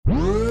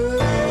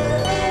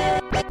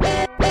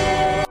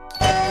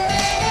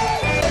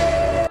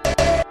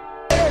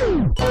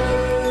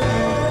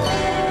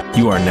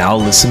are now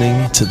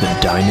listening to the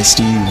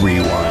Dynasty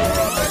Rewind.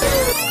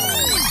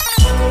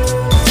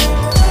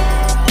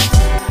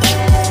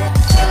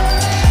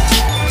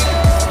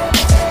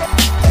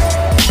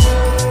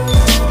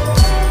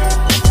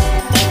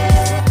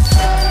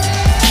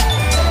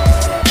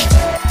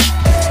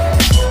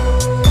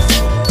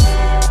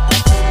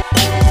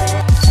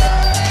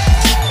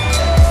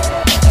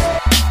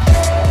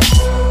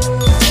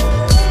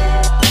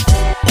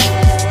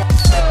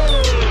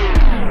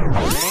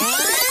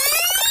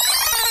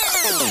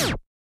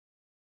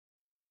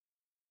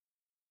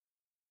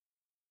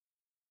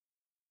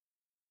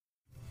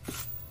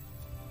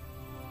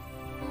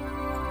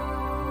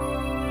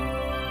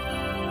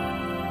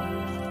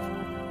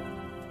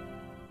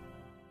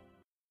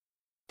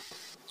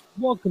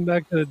 Welcome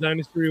back to the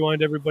Dynasty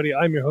Rewind, everybody.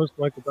 I'm your host,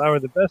 Michael Bauer.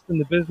 The best in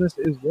the business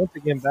is once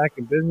again back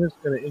in business.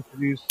 Going to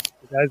introduce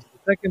the guys in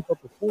a second,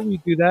 but before we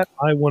do that,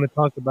 I want to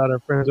talk about our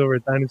friends over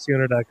at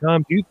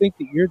DynastyOwner.com. Do you think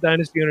that your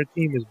Dynasty Owner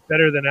team is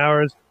better than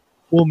ours?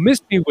 Well,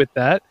 miss me with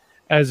that,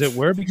 as it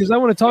were, because I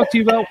want to talk to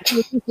you about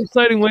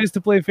exciting ways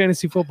to play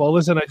fantasy football.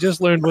 Listen, I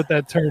just learned what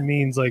that term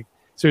means,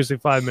 seriously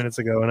 5 minutes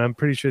ago, and I'm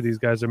pretty sure these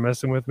guys are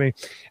messing with me.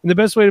 And the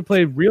best way to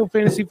play real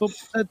fantasy football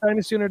is at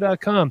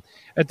DynastyOwner.com.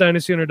 At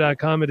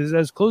DynastyOwner.com, it is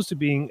as close to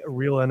being a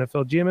real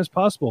NFL GM as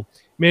possible.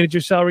 Manage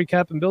your salary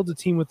cap and build a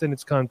team within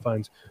its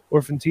confines.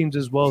 Orphan teams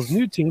as well as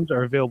new teams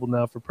are available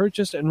now for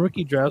purchase, and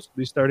rookie drafts will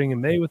be starting in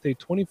May with a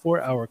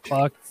 24-hour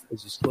clock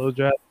as a slow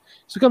draft.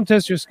 So come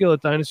test your skill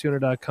at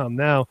DynastyOwner.com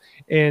now.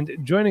 And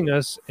joining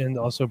us and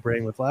also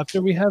braying with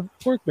laughter, we have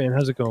Porkman.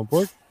 How's it going,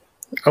 Pork?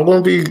 I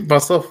wouldn't be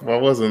myself if I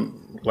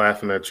wasn't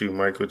laughing at you,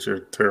 Mike, with your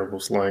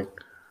terrible slang.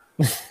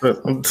 But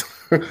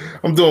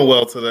I'm doing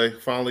well today.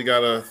 Finally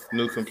got a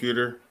new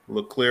computer, a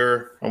little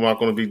clearer. I'm not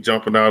going to be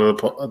jumping in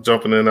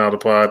and out of the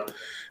pod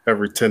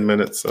every 10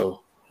 minutes.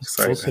 So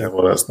excited to have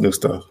all that new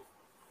stuff.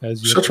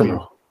 Shut your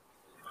mouth.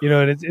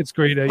 And it's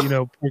great.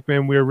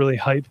 Porkman, we're really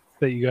hyped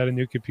that you got a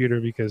new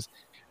computer because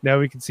now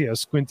we can see how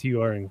squinty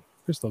you are in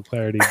crystal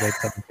clarity.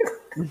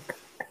 But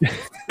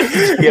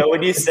yeah,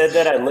 when you said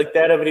that, I looked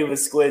at him and he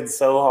was squinting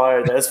so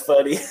hard. That's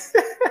funny.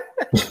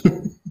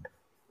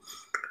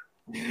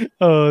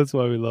 Oh, that's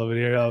why we love it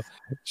here.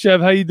 Chev,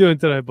 how you doing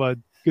tonight,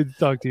 bud? Good to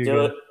talk to you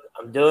again.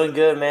 I'm doing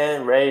good,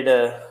 man. Ready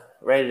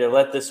to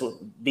let this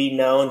be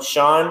known.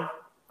 Sean,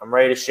 I'm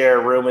ready to share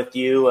a room with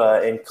you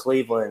in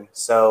Cleveland,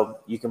 so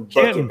you can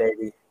book it,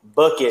 baby.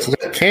 Book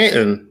it.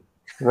 Canton,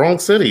 wrong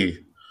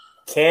city.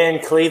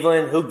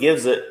 Cleveland, who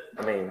gives it?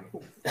 I mean,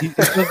 you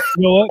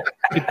know what?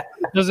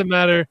 It doesn't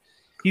matter.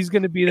 He's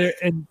going to be there.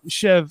 And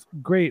Chev,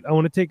 great. I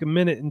want to take a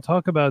minute and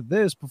talk about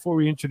this before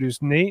we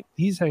introduce Nate.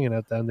 He's hanging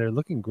out down there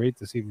looking great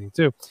this evening,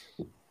 too.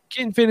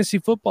 Canton Fantasy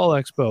Football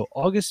Expo,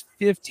 August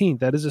 15th.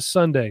 That is a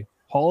Sunday.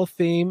 Hall of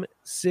Fame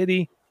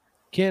City,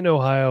 Canton,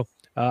 Ohio.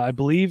 I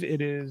believe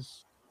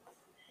it's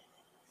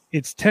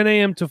 10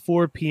 a.m. to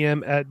 4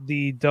 p.m. at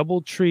the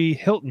Doubletree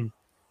Hilton,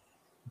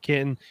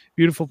 Canton.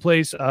 Beautiful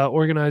place,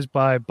 organized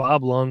by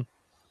Bob Long.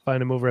 Find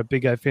him over at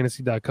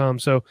BigGuyFantasy.com.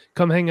 So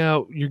come hang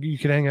out. You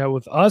can hang out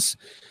with us.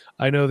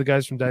 I know the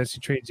guys from Dynasty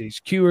Trades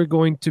HQ are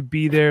going to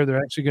be there.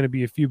 They're actually going to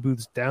be a few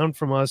booths down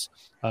from us.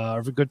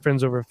 Our good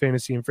friends over at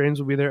Fantasy and Frames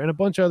will be there, and a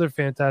bunch of other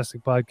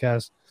fantastic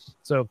podcasts.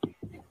 So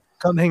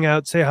come hang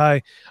out, say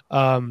hi,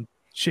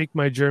 shake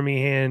my germy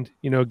hand.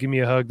 Give me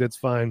a hug. That's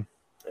fine.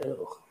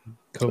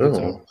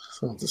 Oh,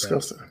 sounds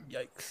disgusting.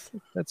 Yikes.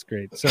 That's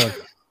great. So,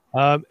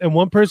 and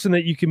one person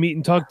that you can meet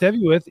and talk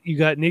Debbie with, you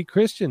got Nate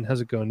Christian.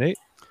 How's it going, Nate?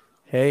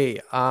 Hey,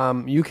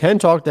 you can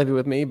talk Debbie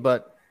with me,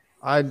 but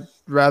I'd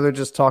rather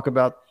just talk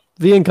about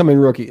the incoming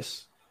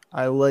rookies.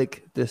 I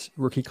like this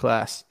rookie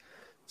class,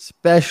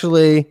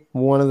 especially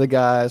one of the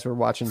guys we're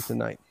watching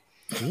tonight.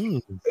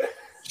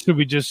 Should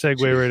we just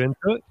segue right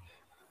into it?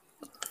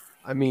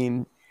 I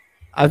mean,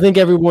 I think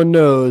everyone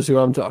knows who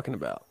I'm talking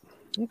about.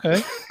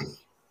 Okay.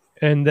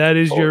 And that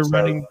is your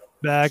running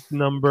back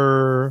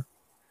number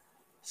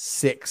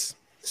 6.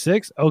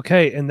 6?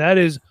 Okay, and that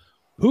is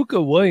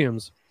Pooka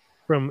Williams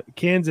from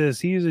Kansas.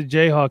 He's a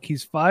Jayhawk.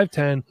 He's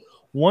 5'10",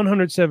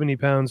 170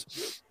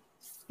 pounds.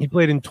 He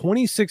played in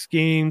 26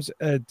 games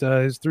at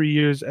his 3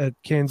 years at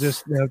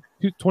Kansas. Now,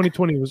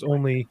 2020 was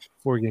only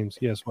 4 games.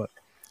 Yes, what?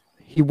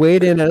 He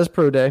weighed in at his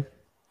pro day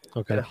at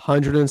Okay.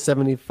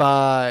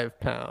 175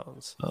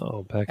 pounds.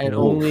 Oh, back and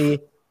only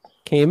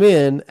came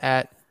in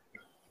at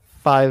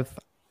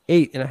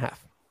 5'8.5".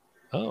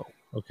 Oh,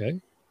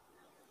 okay.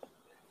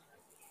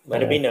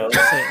 Let it be known.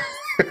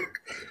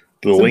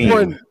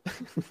 Lean.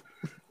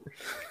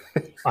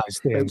 I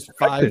stand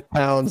 5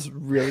 pounds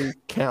really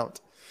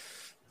count.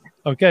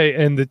 Okay,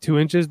 and the 2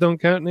 inches don't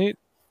count, Nate?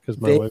 Because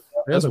my wife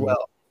as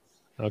well.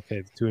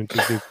 Okay, the 2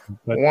 inches do.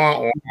 But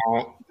Wah,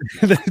 wah.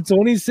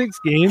 26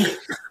 games,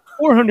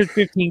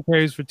 415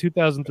 carries for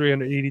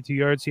 2,382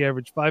 yards. He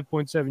averaged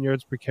 5.7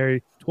 yards per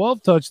carry,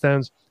 12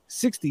 touchdowns,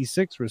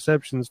 66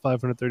 receptions,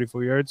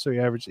 534 yards. So he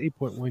averaged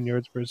 8.1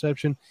 yards per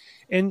reception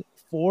and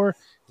 4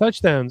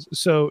 touchdowns.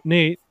 So,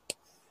 Nate,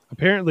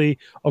 Apparently,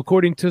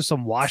 according to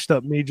some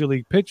washed-up Major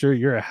League pitcher,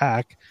 you're a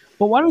hack.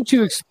 But why don't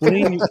you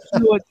explain? You know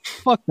what?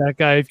 Fuck that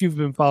guy. If you've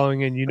been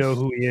following and you know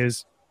who he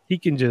is, he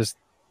can just.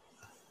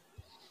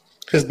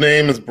 His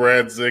name is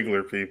Brad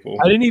Ziegler, people.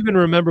 I didn't even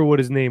remember what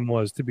his name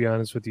was, to be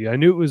honest with you. I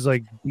knew it was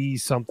like B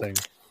something.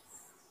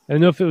 I don't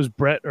know if it was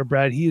Brett or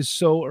Brad. He is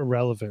so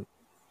irrelevant.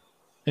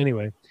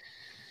 Anyway,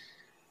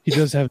 he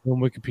does have no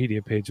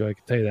Wikipedia page, so I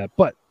can tell you that.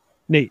 But,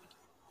 Nate,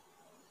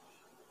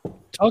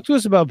 talk to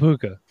us about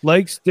Pooka.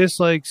 Likes,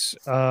 dislikes.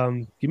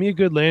 Give me a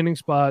good landing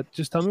spot.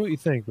 Just tell me what you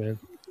think, man.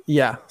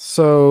 Yeah.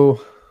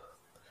 So,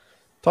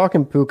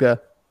 talking Pooka,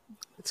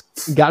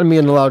 it's gotten me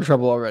in a lot of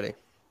trouble already.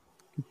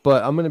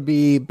 But I'm going to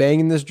be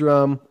banging this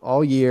drum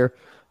all year,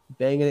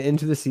 banging it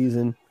into the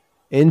season,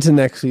 into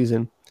next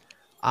season.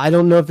 I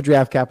don't know if the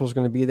draft capital is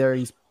going to be there.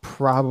 He's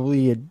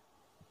probably a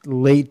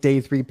late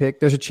day 3 pick.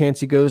 There's a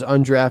chance he goes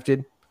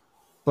undrafted.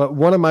 But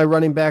one of my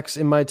running backs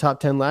in my top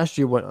 10 last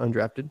year went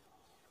undrafted.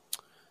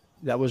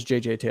 That was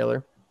J.J.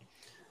 Taylor.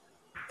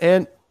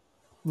 And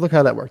look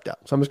how that worked out.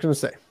 So I'm just going to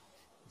say,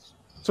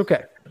 it's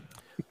okay.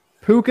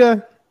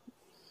 Pooka,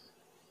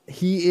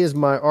 he is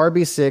my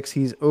RB6.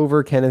 He's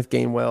over Kenneth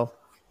Gainwell.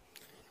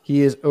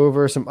 He is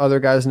over some other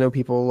guys I know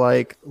people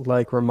like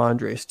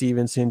Ramondre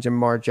Stevenson,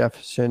 Jamar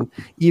Jefferson.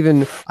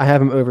 Even I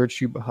have him over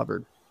Chuba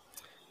Hubbard.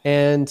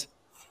 And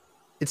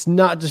it's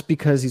not just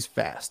because he's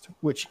fast,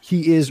 which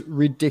he is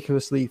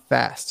ridiculously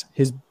fast.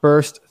 His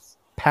burst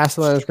past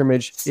the line of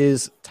scrimmage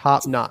is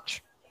top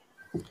notch.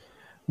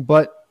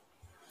 But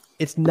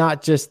it's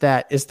not just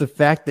that. It's the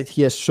fact that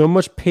he has so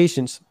much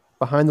patience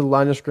behind the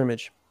line of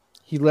scrimmage.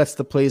 He lets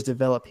the plays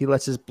develop. He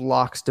lets his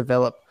blocks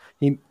develop.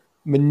 He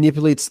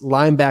manipulates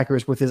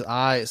linebackers with his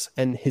eyes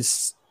and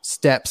his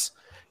steps.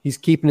 He's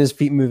keeping his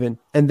feet moving.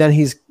 And then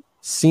he's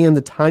seeing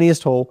the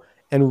tiniest hole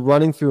and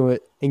running through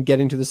it and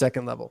getting to the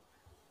second level.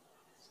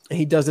 And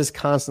he does this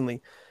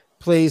constantly.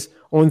 Plays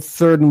on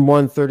 3rd and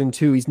 1, 3rd and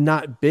 2. He's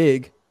not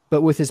big,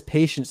 but with his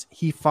patience,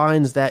 he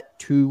finds that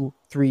 2-3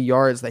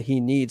 yards that he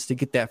needs to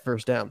get that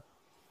first down.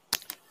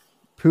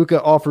 Pooka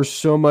offers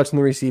so much in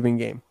the receiving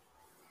game.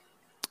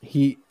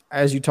 He,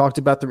 as you talked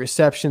about the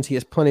receptions, he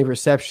has plenty of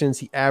receptions.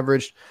 He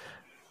averaged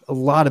a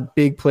lot of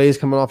big plays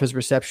coming off his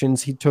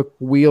receptions. He took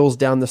wheels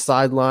down the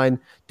sideline,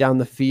 down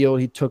the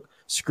field. He took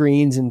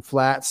screens and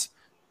flats,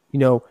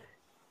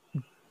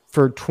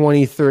 for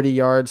 20, 30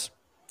 yards.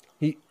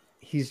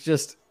 He's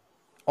just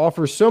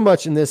offers so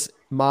much in this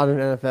modern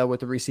NFL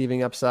with the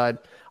receiving upside.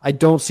 I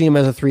don't see him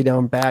as a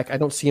 3-down back. I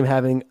don't see him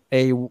having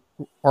a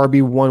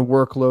RB1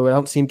 workload. I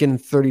don't see him getting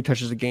 30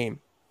 touches a game.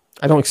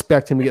 I don't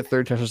expect him to get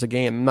 30 touches a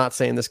game. I'm not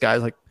saying this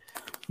guy's like,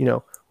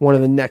 one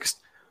of the next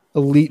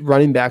elite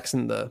running backs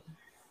in the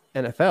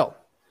NFL.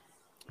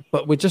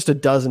 But with just a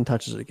dozen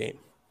touches a game,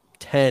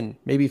 10,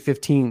 maybe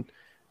 15,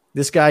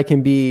 this guy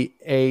can be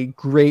a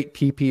great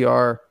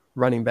PPR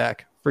running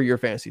back for your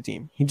fantasy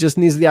team. He just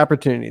needs the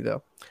opportunity,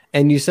 though.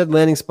 And you said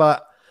landing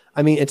spot.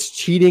 I mean, it's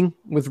cheating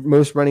with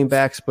most running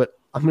backs, but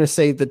I'm going to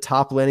say the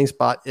top landing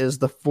spot is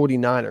the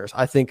 49ers.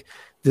 I think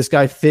this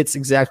guy fits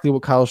exactly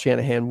what Kyle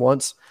Shanahan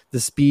wants. The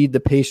speed, the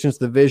patience,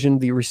 the vision,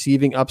 the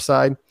receiving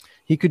upside.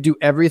 He could do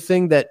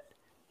everything that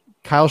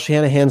Kyle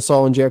Shanahan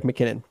saw in Jerick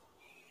McKinnon.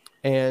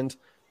 And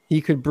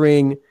he could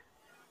bring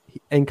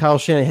 – and Kyle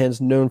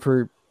Shanahan's known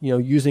for,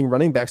 using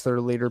running backs that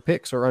are later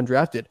picks or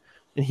undrafted.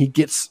 And he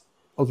gets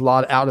a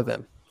lot out of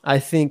them. I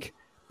think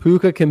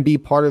Pooka can be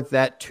part of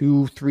that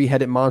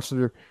 2-3-headed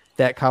monster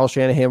that Kyle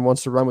Shanahan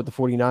wants to run with the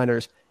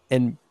 49ers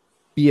and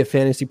be a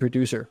fantasy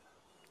producer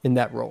in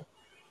that role.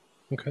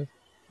 Okay.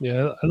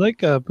 Yeah, I like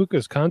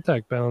Pooka's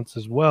contact balance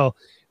as well.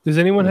 Does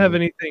anyone have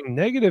anything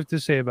negative to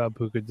say about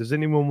Pooka? Does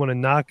anyone want to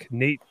knock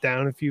Nate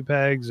down a few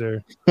pegs?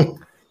 Or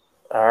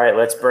all right,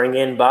 let's bring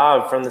in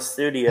Bob from the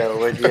studio.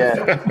 Where'd you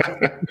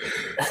at?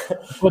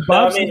 Well,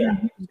 Bob's he's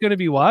going to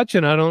be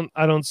watching. I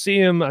don't see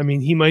him. I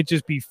mean, he might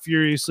just be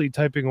furiously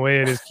typing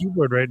away at his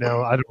keyboard right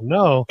now. I don't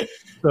know.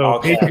 So,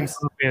 Patrons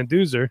Van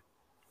Duzer.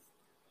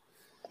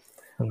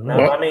 No,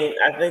 I mean,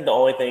 I think the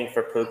only thing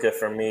for Pooka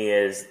for me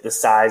is the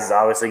size is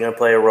obviously going to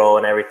play a role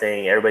in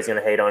everything. Everybody's going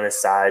to hate on his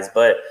size.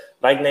 But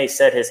like Nate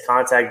said, his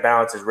contact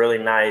balance is really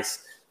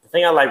nice. The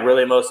thing I like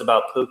really most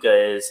about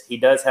Pooka is he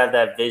does have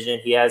that vision.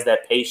 He has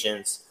that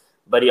patience,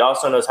 but he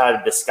also knows how to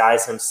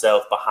disguise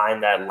himself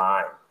behind that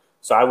line.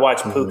 So I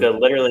watched Pooka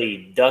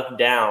literally duck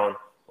down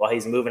while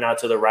he's moving out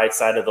to the right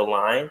side of the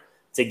line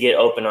to get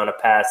open on a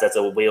pass that's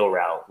a wheel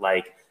route.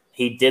 Like,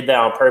 he did that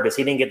on purpose.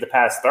 He didn't get the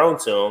pass thrown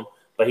to him,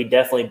 but he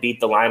definitely beat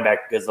the linebacker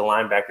because the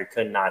linebacker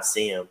could not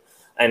see him.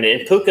 And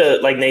in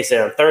Pooka, like Nate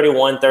said, on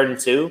 31, 3rd and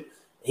 2,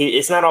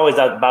 it's not always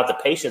about the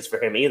patience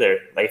for him either.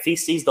 Like, if he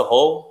sees the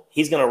hole,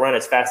 he's going to run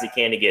as fast as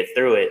he can to get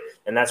through it.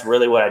 And that's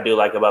really what I do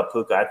like about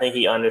Pooka. I think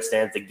he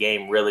understands the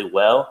game really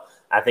well.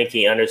 I think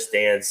he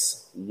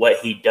understands what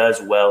he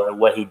does well and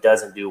what he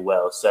doesn't do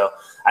well. So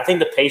I think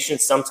the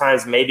patience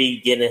sometimes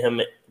maybe get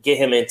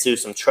him into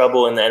some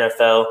trouble in the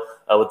NFL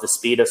with the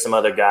speed of some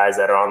other guys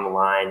that are on the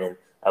line and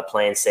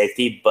playing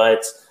safety.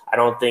 But I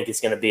don't think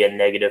it's going to be a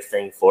negative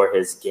thing for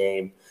his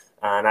game.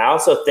 And I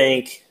also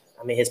think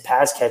I mean, his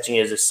pass catching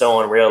is just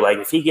so unreal. Like,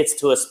 if he gets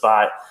to a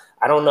spot,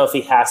 I don't know if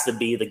he has to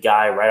be the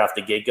guy right off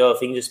the get-go. If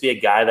he can just be a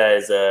guy that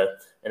is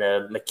in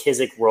a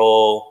McKissick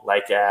role,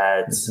 like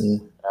at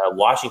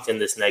Washington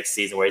this next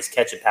season, where he's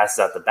catching passes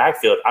out the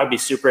backfield, I'd be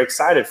super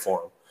excited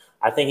for him.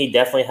 I think he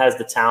definitely has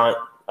the talent.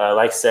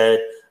 Like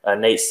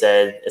Nate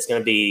said, it's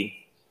going to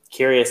be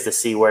curious to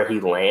see where he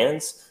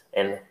lands,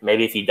 and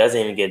maybe if he doesn't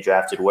even get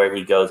drafted, where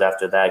he goes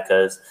after that,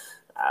 because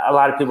a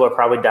lot of people are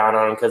probably down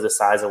on him because of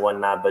size and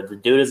whatnot, but the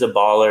dude is a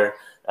baller.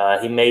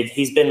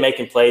 He's been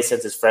making plays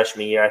since his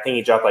freshman year. I think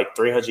he dropped like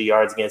 300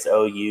 yards against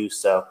OU,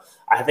 so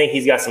I think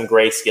he's got some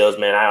great skills,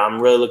 man.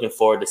 I'm really looking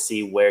forward to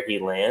see where he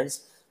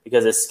lands,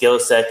 because his skill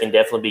set can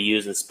definitely be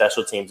used in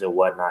special teams and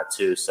whatnot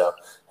too. So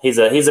he's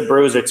a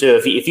bruiser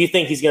too. If you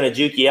think he's going to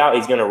juke you out,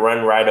 he's going to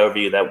run right over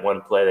you that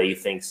one play that you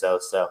think so.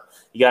 So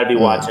you got to be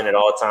watching at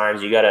all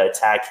times. You got to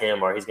attack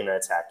him, or he's going to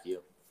attack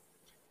you.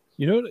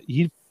 You know,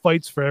 he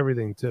fights for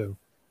everything too.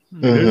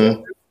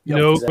 Mm-hmm.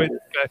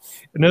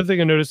 Another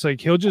thing I noticed,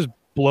 like, he'll just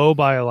blow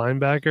by a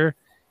linebacker,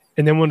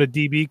 and then when a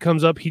DB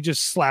comes up, he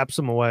just slaps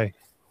him away.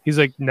 He's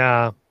like,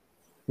 nah,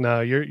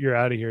 you're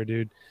out of here,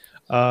 dude.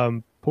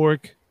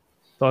 Pork,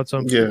 thoughts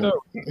on Pooka?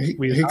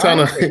 He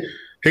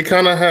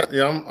kind of had.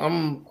 Yeah,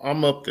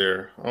 I'm up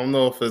there. I don't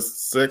know if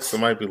it's 6. It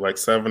might be like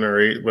 7 or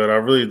 8, but I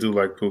really do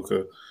like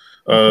Pooka.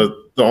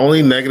 The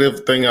only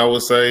negative thing I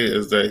would say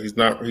is that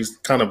he's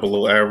kind of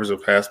below average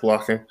of pass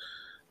blocking.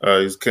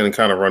 He's kind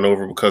of run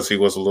over because he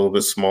was a little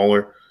bit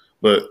smaller,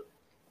 but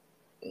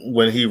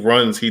when he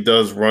runs, he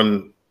does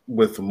run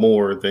with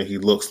more than he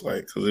looks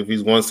like. Because if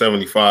he's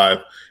 175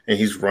 and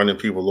he's running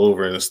people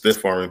over and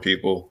stiff arming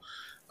people,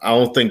 I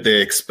don't think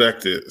they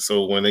expect it.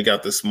 So when they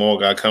got this small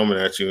guy coming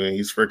at you and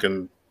he's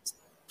freaking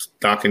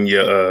knocking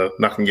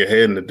your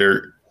head in the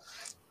dirt,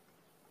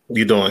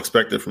 you don't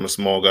expect it from a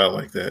small guy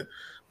like that.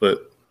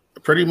 But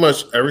pretty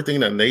much everything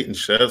that Nate and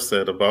Chev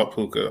said about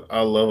Pooka, I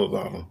love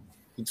about him.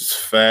 He's just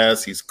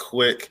fast. He's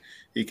quick.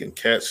 He can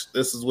catch.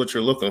 This is what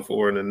you're looking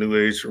for in a new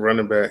age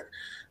running back,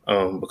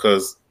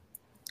 because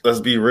let's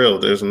be real,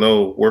 there's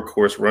no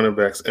workhorse running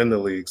backs in the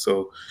league.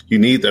 So you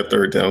need that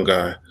third down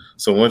guy.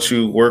 So once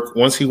he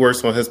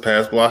works on his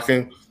pass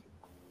blocking,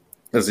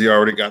 as he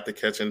already got the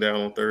catching down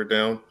on third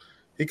down,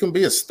 he can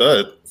be a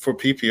stud for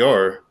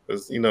PPR.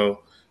 Because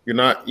you're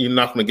not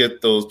going to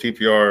get those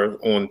PPR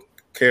on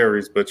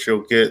carries, but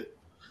you'll get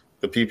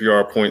the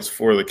PPR points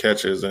for the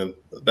catches, and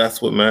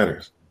that's what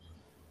matters.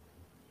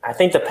 I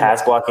think the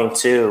pass blocking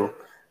too,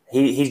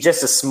 he's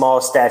just a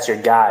small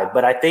stature guy,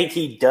 but I think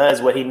he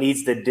does what he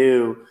needs to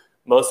do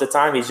most of the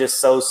time. He's just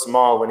so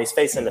small. When he's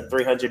facing a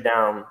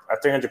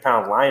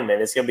 300-pound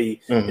lineman, it's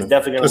definitely going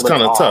to look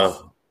kind of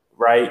tough,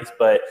 right?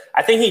 But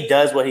I think he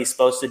does what he's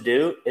supposed to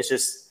do. It's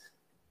just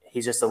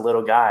he's just a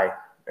little guy,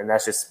 and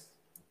that's just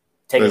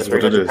taking a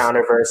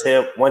 300-pounder versus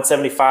him,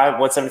 175,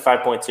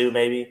 175.2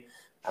 maybe.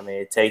 I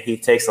mean, he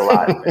takes a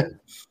lot. Man.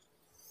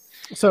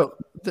 So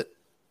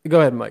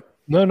go ahead, Mike.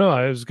 No,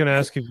 I was going to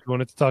ask if you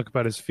wanted to talk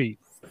about his feet.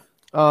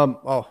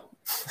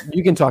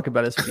 You can talk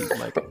about his feet,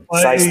 Mike.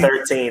 Size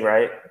 13,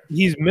 right?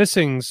 He's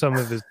missing some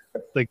of his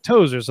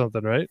toes or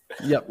something, right?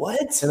 Yep.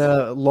 What? In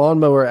a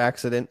lawnmower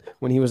accident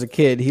when he was a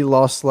kid, he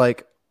lost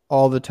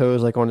all the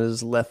toes on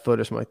his left foot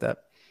or something like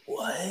that.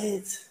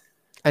 What?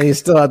 And he's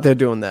still out there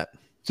doing that.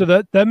 So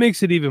that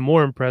makes it even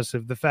more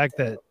impressive. The fact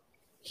that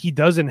he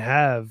doesn't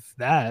have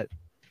that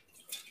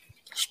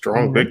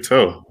strong big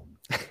toe.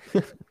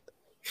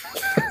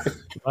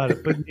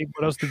 But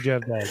what else did you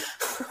have that?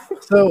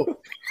 So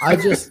I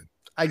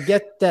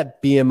get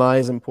that BMI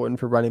is important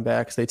for running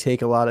backs. They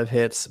take a lot of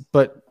hits,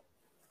 but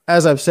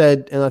as I've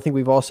said, and I think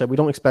we've all said, we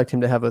don't expect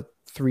him to have a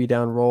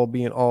 3-down role,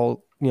 being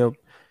all,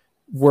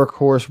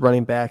 workhorse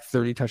running back,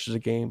 30 touches a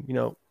game.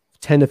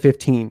 10 to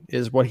 15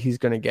 is what he's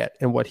going to get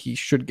and what he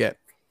should get.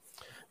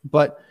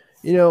 But,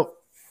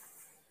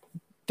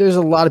 there's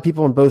a lot of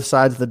people on both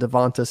sides of the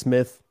Devonta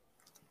Smith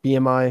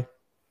BMI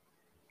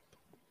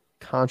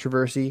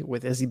controversy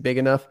with, is he big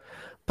enough?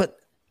 But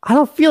I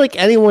don't feel like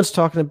anyone's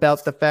talking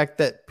about the fact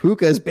that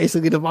Pooka is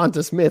basically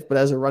Devonta Smith, but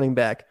as a running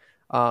back,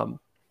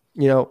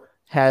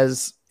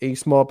 has a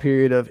small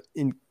period of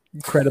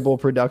incredible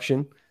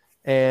production.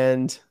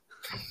 And,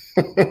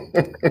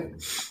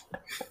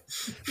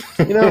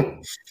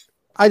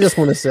 I just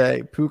want to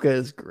say Pooka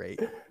is great.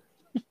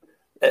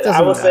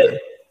 I will say,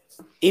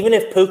 even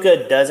if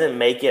Pooka doesn't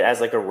make it as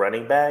a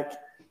running back,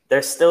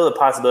 there's still a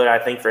possibility, I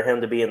think, for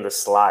him to be in the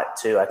slot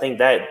too. I think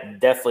that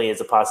definitely is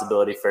a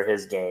possibility for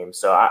his game.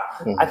 So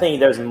I think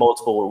there's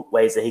multiple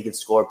ways that he can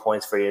score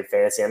points for you in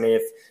fantasy. I mean,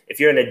 if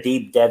you're in a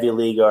deep Devy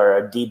league or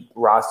a deep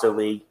roster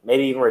league,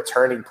 maybe even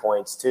returning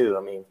points too.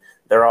 I mean,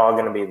 they're all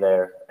going to be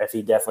there if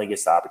he definitely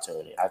gets the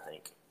opportunity, I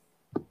think.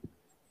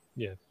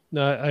 Yeah,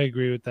 no, I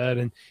agree with that.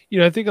 And,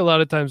 I think a lot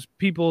of times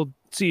people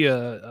see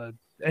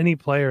any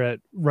player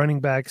at running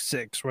back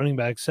 6, running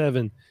back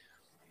 7.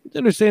 To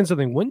understand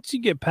something, once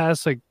you get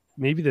past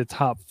maybe the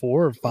top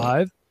 4 or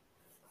 5,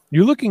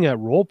 you're looking at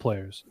role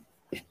players.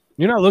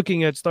 You're not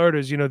looking at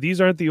starters. These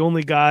aren't the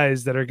only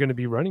guys that are going to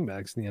be running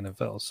backs in the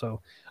NFL.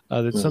 So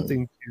that's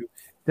something to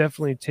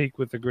definitely take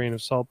with a grain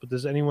of salt. But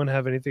does anyone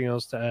have anything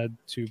else to add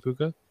to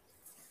Pooka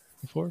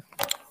before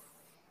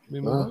we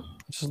move on?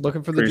 Just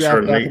looking for the Pretty draft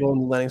sure Nate- capital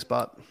and the landing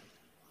spot.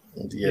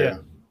 Yeah.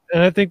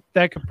 And I think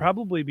that could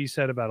probably be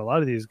said about a lot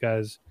of these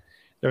guys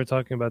that we're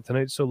talking about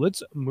tonight. So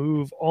let's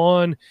move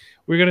on.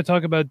 We're going to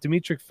talk about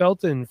Demetric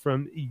Felton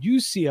from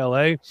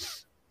UCLA.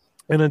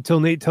 And until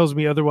Nate tells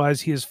me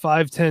otherwise, he is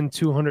 5'10",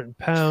 200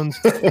 pounds.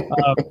 And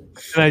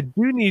I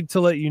do need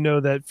to let you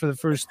know that for the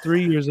first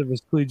 3 years of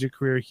his collegiate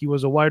career, he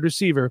was a wide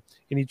receiver,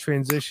 and he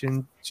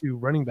transitioned to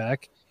running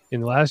back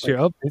in the last year.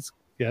 Oh,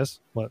 yes,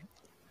 what?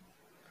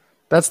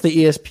 That's the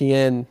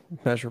ESPN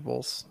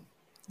measurables.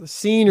 The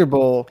Senior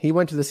Bowl. He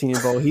went to the Senior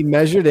Bowl. He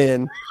measured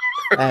in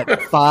at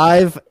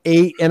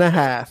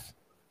 5'8.5",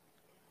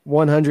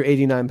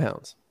 189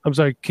 pounds. I'm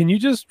sorry. Can you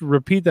just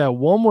repeat that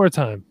one more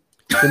time?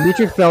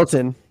 Demetric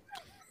Felton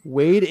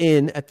weighed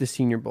in at the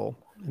Senior Bowl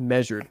and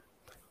measured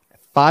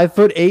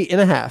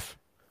 5'8.5",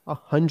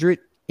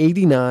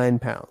 189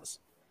 pounds.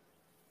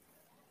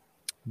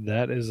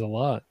 That is a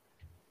lot,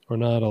 or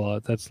not a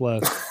lot. That's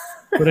less.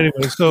 But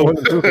anyway, so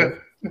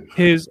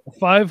his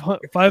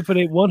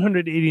 5'8",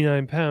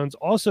 189 pounds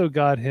also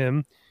got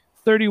him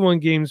 31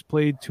 games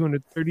played,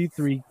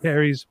 233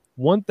 carries,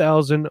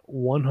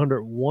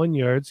 1,101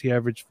 yards. He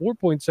averaged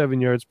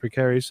 4.7 yards per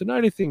carry, so not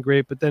anything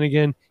great. But then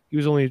again, he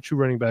was only a true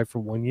running back for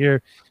 1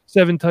 year.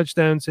 7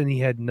 touchdowns, and he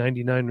had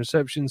 99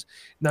 receptions,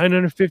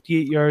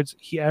 958 yards.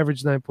 He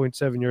averaged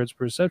 9.7 yards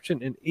per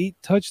reception and 8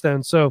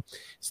 touchdowns. So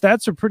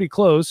stats are pretty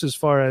close as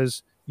far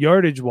as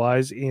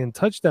yardage-wise and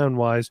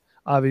touchdown-wise.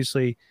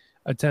 Obviously,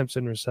 attempts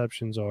and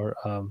receptions are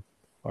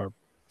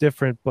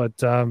different,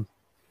 but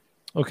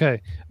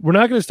okay. We're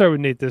not going to start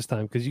with Nate this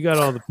time because you got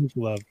all the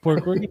people love.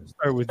 Pork, we're going to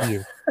start with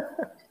you.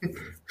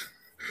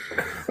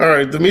 All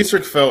right,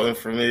 Demetric Felton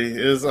for me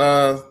is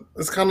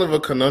it's kind of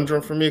a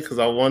conundrum for me because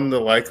I wanted to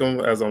like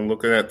him as I'm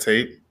looking at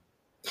tape.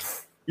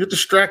 You're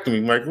distracting me,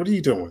 Mike. What are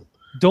you doing?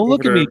 Don't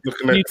look at me.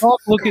 Looking You talk,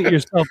 look at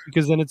yourself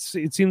because then it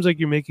seems like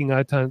you're making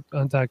eye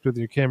contact with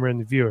your camera and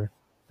the viewer.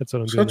 That's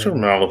what I'm doing. Shut your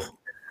mouth.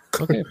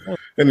 Okay. Fine.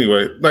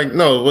 Anyway,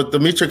 with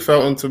Demetric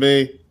Felton to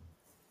me,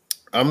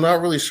 I'm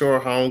not really sure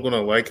how I'm going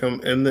to like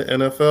him in the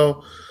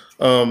NFL.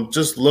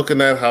 Just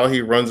looking at how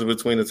he runs in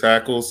between the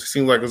tackles, he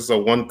seems like this is a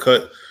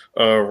one-cut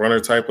runner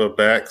type of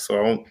back.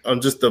 So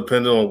I'm just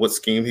dependent on what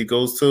scheme he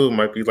goes to. It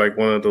might be like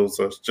one of those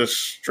just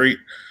straight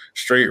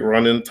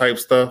running type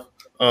stuff.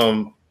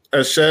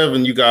 As Chev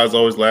and you guys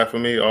always laugh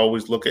at me, I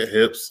always look at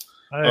hips.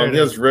 He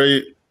has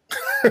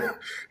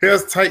he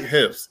has tight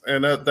hips,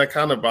 and that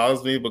kind of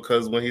bothers me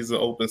because when he's in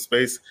open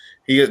space,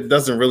 he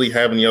doesn't really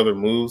have any other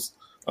moves.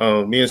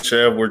 Me and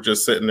Chev were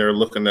just sitting there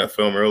looking at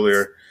film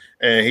earlier,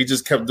 and he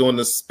just kept doing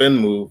this spin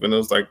move, and it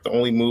was like the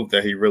only move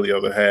that he really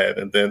ever had.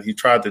 And then he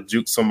tried to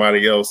juke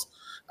somebody else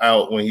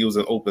out when he was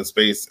in open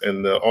space,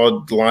 and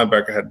all the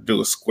linebacker had to do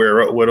was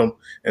square up with him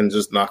and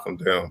just knock him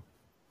down.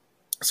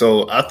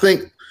 So I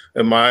think,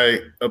 in my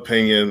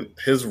opinion,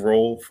 his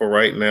role for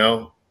right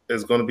now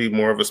is going to be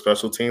more of a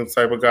special teams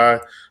type of guy,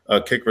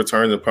 kick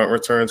returns and punt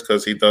returns,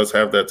 because he does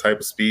have that type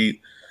of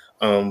speed.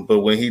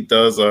 But when he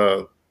does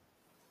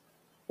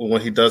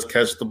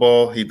catch the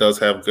ball, he does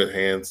have good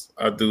hands.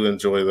 I do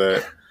enjoy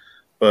that.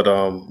 But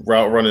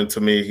route running, to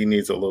me, he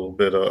needs a little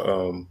bit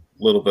of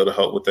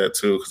help with that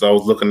too. Because I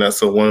was looking at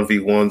some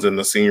 1v1s in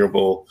the Senior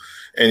Bowl,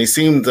 and he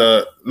seemed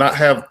to not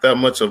have that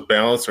much of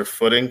balance or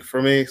footing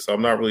for me. So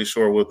I'm not really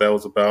sure what that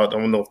was about. I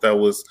don't know if that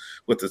was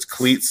with his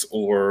cleats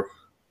or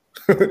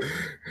with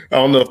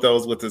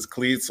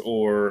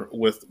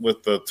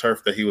the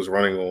turf that he was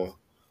running on.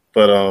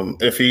 But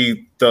if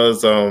he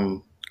does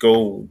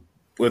go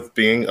with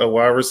being a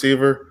wide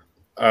receiver,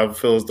 I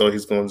feel as though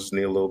he's going to just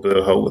need a little bit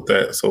of help with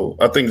that. So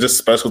I think just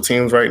special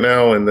teams right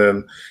now, and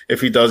then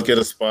if he does get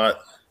a spot,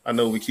 I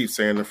know we keep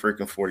saying the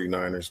freaking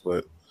 49ers,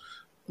 but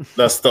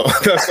that's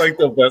like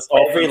the best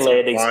every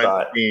landing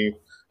spot team.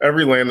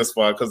 Every landing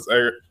spot, because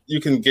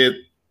you can get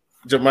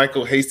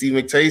Jermichael Hasty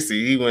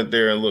McTasty. He went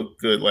there and looked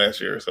good last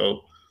year.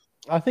 So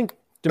I think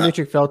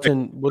Demetric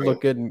Felton would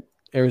look good in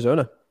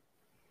Arizona.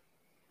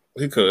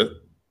 He could.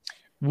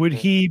 Would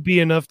he be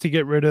enough to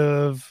get rid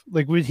of,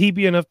 would he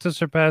be enough to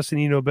surpass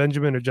Nino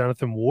Benjamin or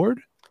Jonathan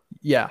Ward?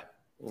 Yeah.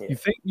 You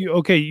think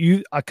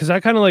because I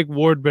kind of like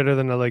Ward better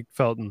than I like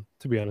Felton,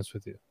 to be honest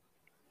with you.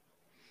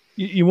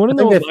 You want to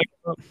know what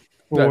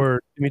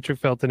for Demetric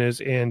Felton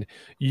is, and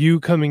you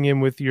coming in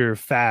with your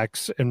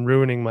facts and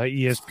ruining my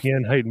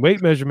ESPN height and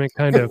weight measurement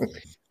kind of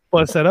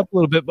bust that up a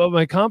little bit. But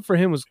my comp for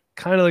him was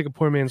kind of like a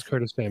poor man's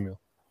Curtis Samuel.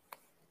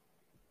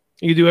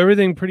 He can do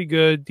everything pretty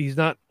good. He's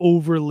not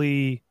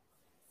overly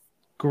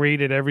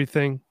great at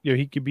everything.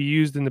 He could be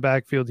used in the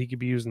backfield. He could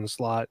be used in the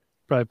slot.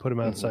 Probably put him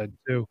outside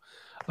too.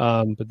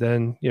 But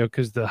then,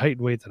 because the height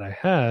and weight that I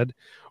had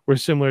were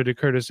similar to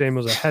Curtis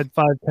Samuel's. I had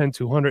 5'10",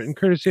 200, and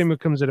Curtis Samuel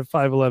comes in at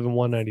 5'11",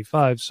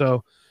 195.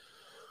 So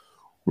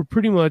we're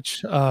pretty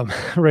much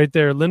right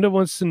there. Linda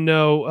wants to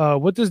know,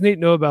 what does Nate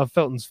know about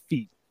Felton's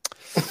feet?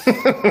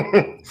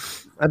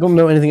 I don't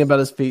know anything about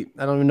his feet.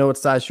 I don't even know what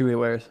size shoe he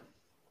wears.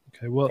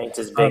 Okay, well, paints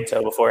his big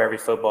toe before every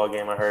football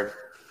game, I heard.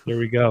 There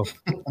we go.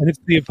 And it's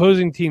the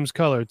opposing team's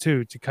color,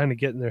 too, to kind of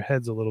get in their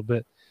heads a little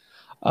bit.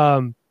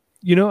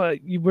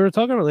 We were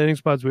talking about landing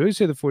spots. We always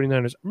say the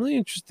 49ers. I'm really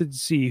interested to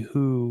see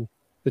who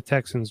the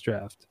Texans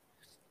draft.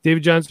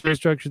 David Johnson, very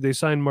structured. They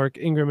signed Mark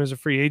Ingram as a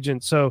free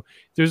agent. So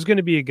there's going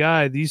to be a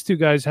guy. These two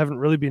guys haven't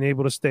really been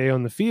able to stay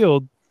on the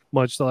field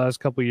much the last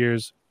couple of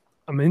years.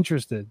 I'm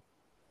interested.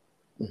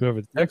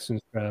 Whoever the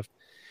Texans draft.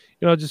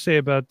 I'll just say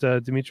about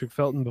Demetric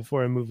Felton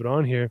before I move it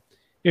on here.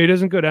 He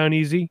doesn't go down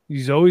easy.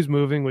 He's always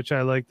moving, which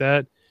I like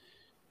that.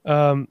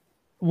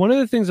 One of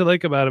the things I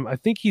like about him, I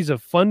think he's a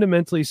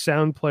fundamentally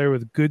sound player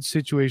with good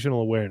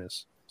situational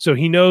awareness. So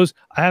he knows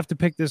I have to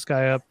pick this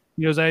guy up.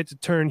 He knows I have to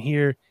turn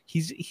here.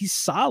 He's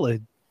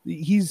solid.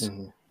 He's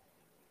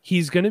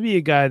going to be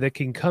a guy that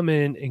can come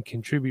in and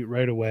contribute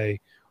right away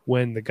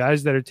when the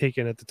guys that are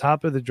taken at the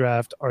top of the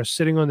draft are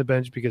sitting on the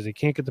bench because they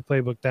can't get the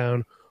playbook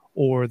down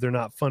or they're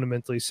not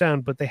fundamentally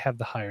sound, but they have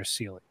the higher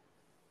ceiling.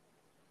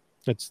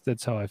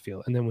 That's how I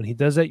feel. And then when he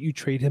does that, you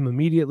trade him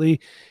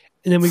immediately.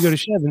 And then we go to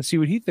Chev and see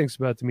what he thinks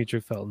about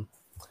Demetric Felton.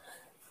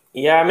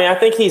 Yeah, I mean, I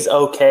think he's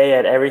okay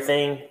at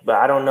everything, but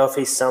I don't know if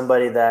he's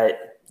somebody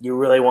that you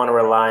really want to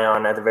rely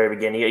on at the very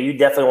beginning. You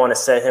definitely want to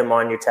set him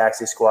on your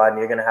taxi squad, and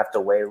you're going to have to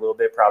wait a little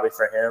bit probably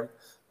for him.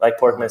 Like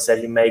Porkman said,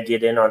 he may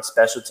get in on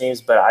special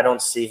teams, but I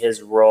don't see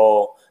his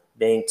role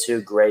being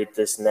too great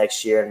this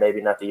next year and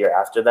maybe not the year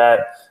after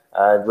that.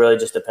 It really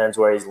just depends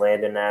where he's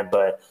landing at.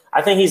 But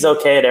I think he's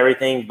okay at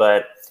everything,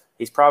 but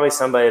he's probably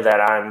somebody that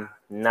I'm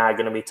not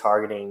going to be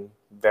targeting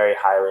very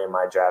highly in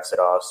my drafts at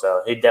all.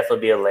 So he'd definitely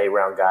be a late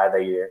round guy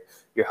that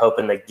you're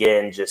hoping to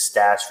get and just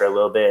stash for a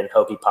little bit and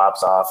hope he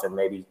pops off and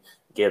maybe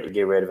get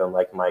rid of him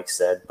like Mike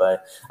said.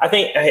 But I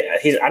think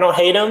I don't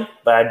hate him,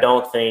 but I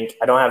don't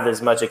have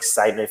as much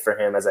excitement for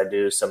him as I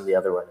do some of the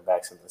other running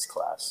backs in this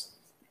class.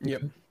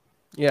 Yep.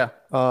 Yeah.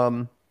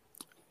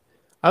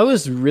 I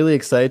was really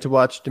excited to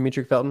watch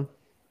Demetric Felton.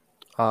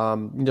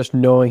 Just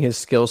knowing his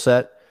skill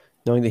set,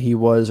 knowing that he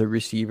was a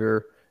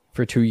receiver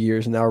for 2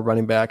 years and now a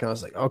running back. And I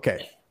was like,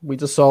 okay, we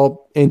just saw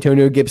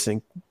Antonio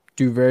Gibson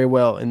do very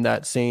well in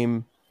that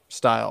same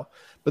style.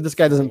 But this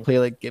guy doesn't play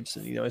like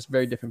Gibson. He's a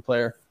very different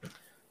player.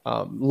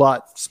 A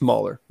lot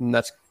smaller, and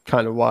that's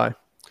kind of why.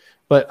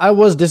 But I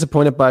was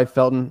disappointed by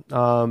Felton.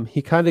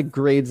 He kind of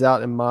grades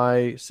out in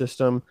my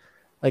system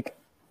like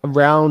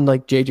around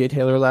like J.J.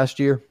 Taylor last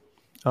year.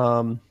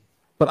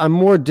 But I'm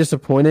more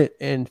disappointed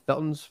in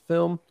Felton's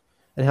film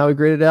and how he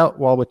graded out,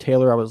 while with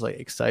Taylor I was like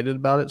excited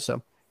about it.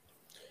 So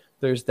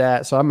there's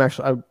that. So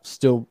I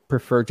still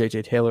prefer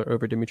J.J. Taylor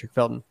over Demetric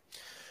Felton.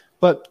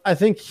 But I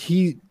think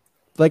he,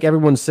 like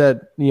everyone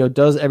said,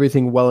 does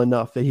everything well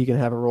enough that he can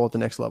have a role at the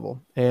next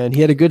level. And he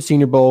had a good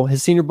Senior Bowl.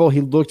 His Senior Bowl,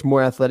 he looked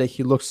more athletic.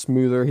 He looked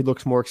smoother. He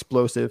looks more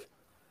explosive.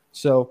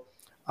 So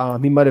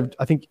he might have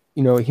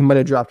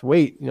dropped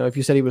weight. If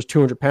you said he was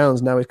 200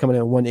 pounds, now he's coming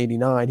in at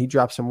 189. He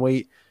dropped some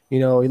weight. He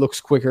looks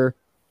quicker,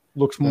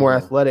 looks more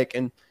athletic.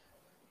 And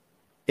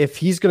if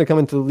he's going to come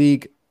into the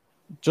league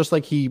just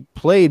like he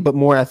played, but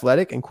more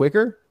athletic and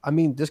quicker, I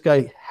mean, this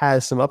guy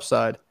has some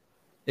upside.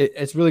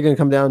 It's really going to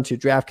come down to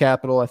draft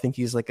capital. I think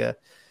he's like a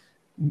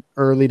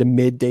early to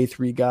mid day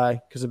 3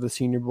 guy because of the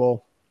Senior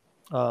Bowl.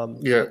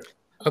 Yeah,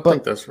 I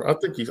think that's right.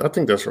 I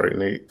think that's right,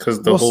 Nate.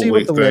 Because the whole see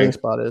weight what the thing, landing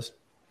spot is.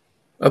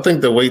 I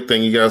think the weight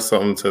thing, you got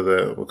something to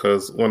that,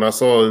 because when I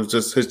saw it was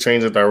just his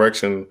change of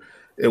direction,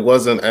 it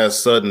wasn't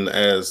as sudden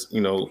as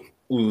we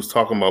was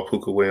talking about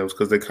Pooka Williams,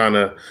 because they kind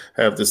of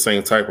have the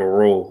same type of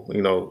role,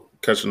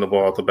 catching the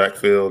ball out the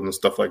backfield and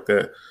stuff like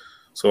that.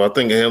 So I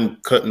think him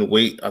cutting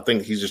weight, I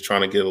think he's just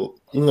trying to get a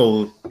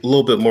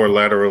little bit more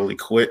laterally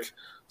quick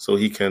so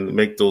he can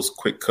make those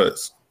quick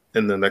cuts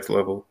in the next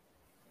level.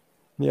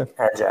 Yeah.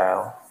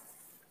 Agile.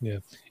 Yeah.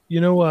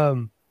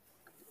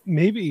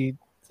 Maybe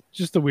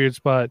just a weird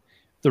spot.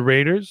 The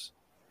Raiders,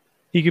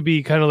 he could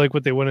be kind of like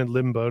what they wanted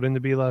Lynn Bowden to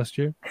be last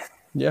year.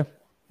 Yeah.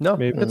 No,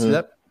 maybe that's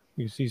that.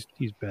 He's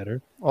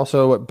better.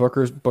 Also, what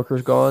Booker's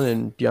gone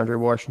and DeAndre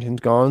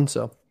Washington's gone.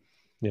 So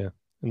yeah,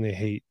 and they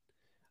hate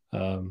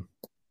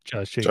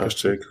Josh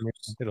Jacobs.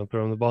 They don't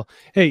throw him the ball.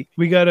 Hey,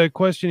 we got a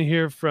question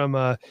here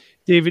from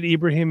David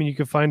Ibrahim, and you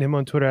can find him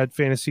on Twitter at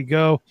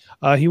FantasyGo.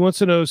 He wants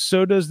to know,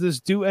 so does this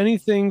do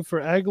anything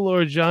for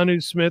Aguilar,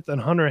 Jonnu Smith,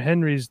 and Hunter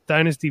Henry's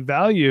dynasty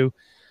value?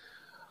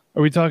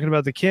 Are we talking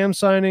about the Cam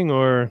signing,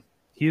 or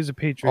he is a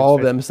Patriot? All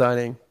of them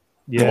signing.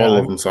 Yeah, all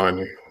of them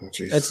signing.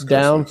 Jesus it's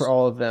down for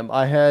all of them.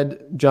 I had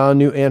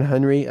Jonnu and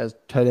Henry as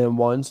tight end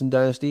 1s in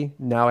dynasty.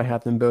 Now I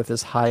have them both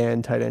as high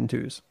end tight end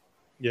 2s.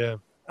 Yeah.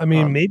 I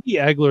mean, maybe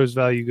Aguilar's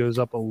value goes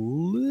up a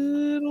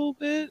little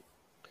bit.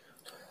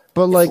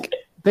 But, like,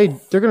 they're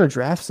going to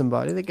draft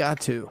somebody. They got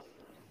to.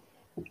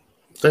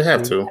 They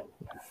have to.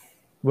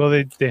 Well,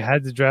 they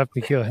had to draft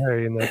N'Keal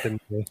Harry, and that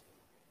didn't play.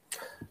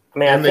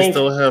 And they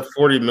still have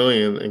 $40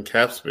 million in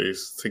cap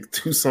space to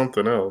do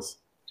something else.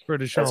 For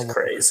Deshaun. That's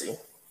crazy.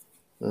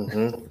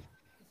 Mm-hmm.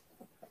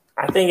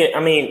 I think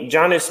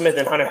Jonnu Smith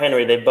and Hunter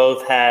Henry, they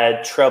both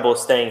had trouble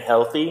staying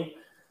healthy.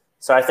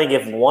 So I think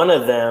if one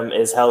of them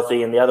is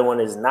healthy and the other one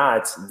is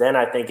not, then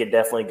I think it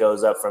definitely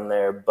goes up from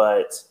there.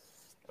 But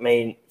I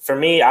mean, for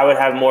me, I would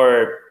have be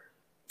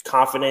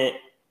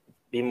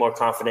more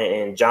confident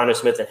in Jonnu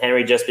Smith and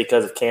Henry just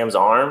because of Cam's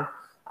arm.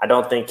 I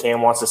don't think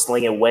Cam wants to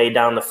sling it way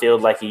down the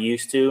field like he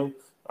used to,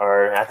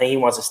 or I think he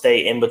wants to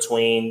stay in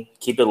between,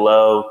 keep it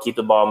low, keep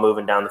the ball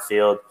moving down the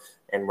field,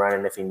 and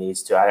running if he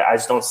needs to. I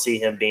just don't see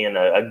him being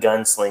a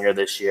gunslinger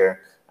this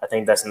year. I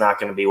think that's not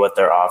going to be what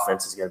their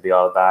offense is going to be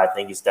all about. I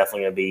think he's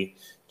definitely going to be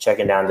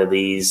checking down to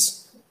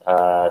these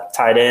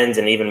tight ends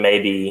and even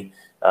maybe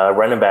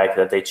running back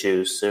that they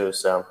choose too.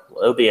 So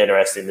it'll be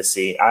interesting to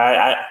see.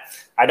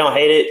 I don't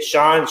hate it.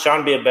 Sean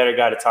would be a better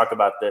guy to talk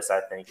about this, I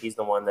think. He's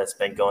the one that's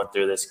been going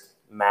through this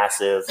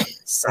massive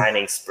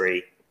signing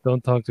spree.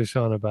 Don't talk to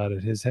Sean about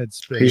it. His head's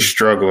spinning. He's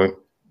struggling.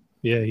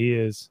 Yeah, he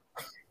is.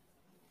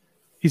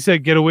 He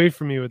said, "Get away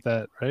from me with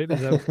that." Right?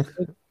 Is that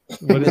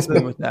what is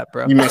it with that,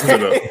 bro? You messed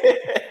it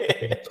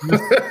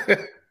up.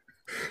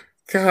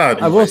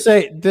 God, I will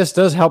say this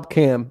does help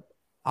Cam.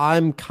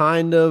 I'm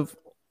kind of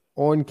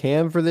on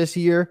Cam for this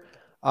year.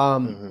 I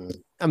mean,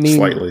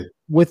 slightly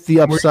with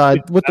the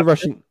upside, with the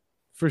rushing,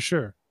 for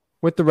sure.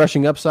 With the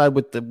rushing upside,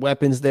 with the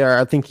weapons there,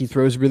 I think he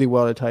throws really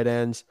well to tight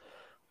ends.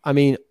 I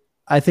mean,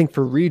 I think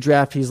for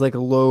redraft, he's like a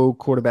low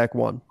quarterback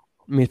one.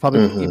 I mean,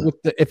 probably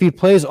if he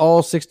plays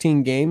all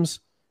 16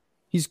 games,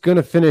 he's going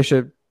to finish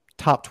a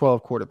top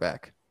 12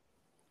 quarterback.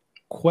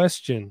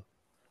 Question: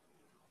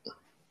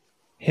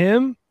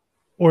 him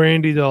or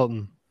Andy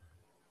Dalton?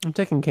 I'm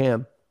taking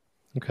Cam.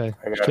 Okay,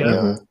 I'm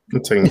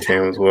taking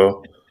Cam as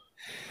well.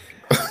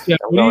 Yeah,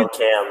 I'm going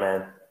Cam,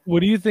 man.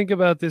 What do you think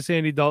about this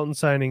Andy Dalton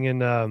signing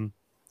in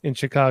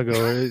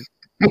Chicago?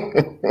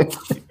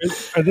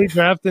 Are they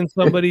drafting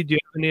somebody? Do you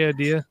have any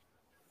idea?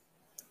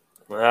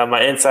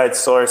 My inside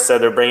source said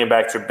they're bringing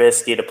back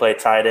Trubisky to play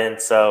tight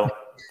end, so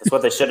that's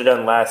what they should have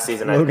done last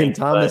season. Logan I think.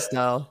 Thomas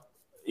style.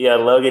 Yeah,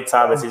 Logan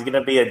Thomas. He's going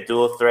to be a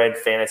dual thread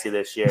fantasy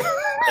this year.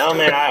 No,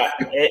 man,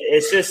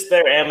 it's just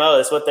their MO.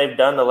 It's what they've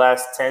done the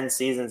last 10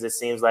 seasons. It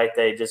seems like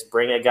they just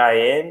bring a guy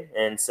in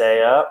and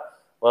say,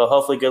 well,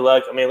 hopefully good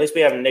luck. I mean, at least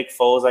we have Nick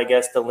Foles, I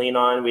guess, to lean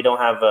on. We don't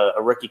have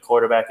a rookie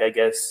quarterback, I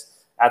guess,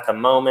 at the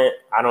moment.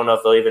 I don't know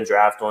if they'll even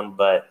draft one,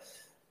 but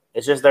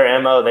it's just their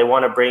MO. They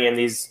want to bring in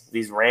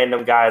these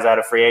random guys out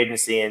of free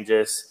agency and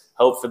just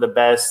hope for the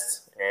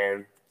best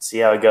and see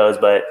how it goes.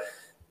 But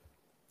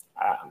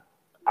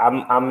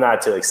I'm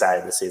not too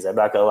excited this season. I'm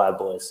not gonna lie,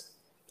 boys.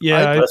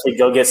 Yeah, let's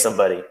go get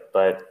somebody.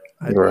 But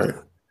right,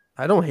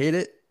 I don't hate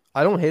it.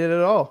 I don't hate it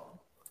at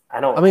all. I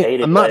mean, hate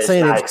it. I'm not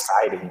saying it's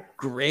exciting.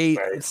 Great.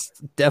 Right. It's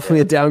definitely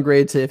a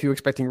downgrade to if you're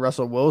expecting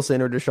Russell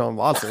Wilson or Deshaun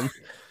Watson.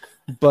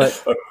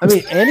 But I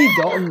mean, Andy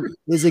Dalton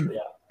is a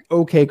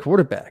okay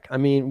quarterback. I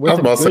mean, with I was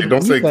about to say,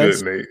 don't say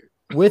good, Nate.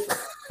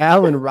 With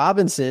Allen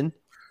Robinson,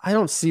 I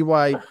don't see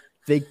why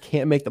they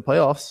can't make the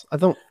playoffs.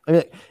 I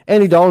mean,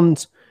 Andy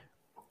Dalton's.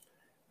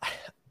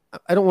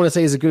 I don't want to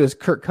say he's as good as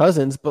Kirk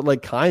Cousins, but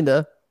like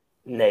kinda.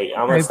 Nate,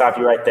 I'm gonna stop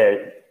you right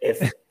there.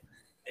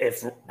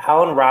 If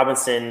Allen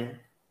Robinson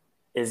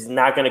is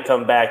not going to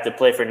come back to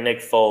play for Nick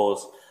Foles,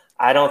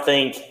 I don't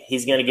think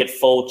he's going to get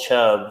full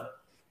chub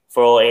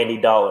for old Andy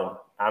Dalton.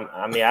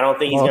 I mean, I don't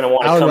think he's going to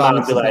want to come out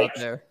and be like,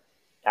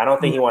 I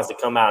don't think he wants to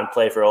come out and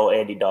play for old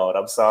Andy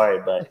Dalton. I'm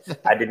sorry, but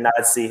I did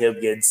not see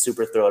him getting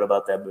super thrilled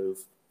about that move.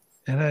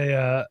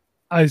 And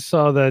I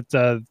saw that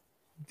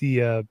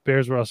the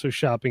Bears were also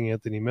shopping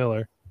Anthony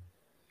Miller.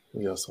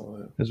 Yeah, I saw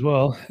that as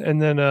well.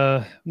 And then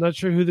I'm not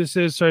sure who this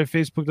is. Sorry,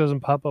 Facebook doesn't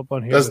pop up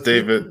on here. That's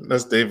David.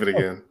 That's David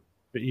again.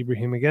 For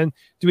Ibrahim again.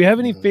 Do we have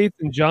any faith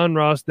in John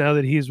Ross now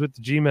that he's with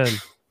the G-Men?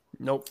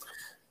 Nope.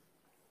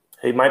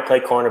 He might play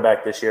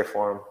cornerback this year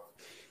for him.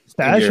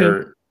 Stash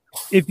him.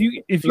 If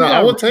you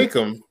I would take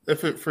him.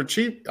 For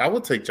cheap, I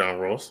would take John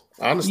Ross.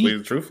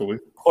 Honestly, truthfully.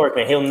 Cork,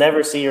 man, he'll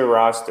never see your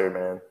roster,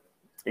 man.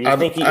 You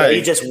think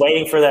he's just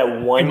waiting for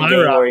that one game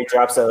where he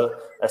drops a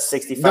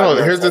 65?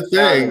 No, here's the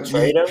thing.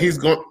 He's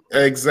going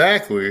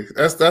exactly.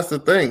 That's the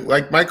thing.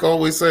 Like Mike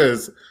always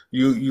says,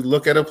 you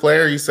look at a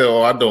player, you say,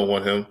 "Oh, I don't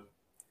want him."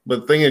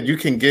 But the thing is, you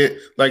can get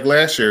like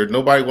last year.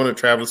 Nobody wanted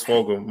Travis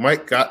Fulgham.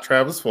 Mike got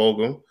Travis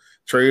Fulgham,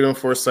 traded him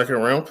for a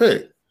second-round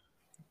pick.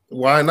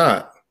 Why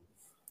not?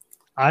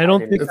 I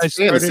don't think it's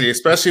fantasy,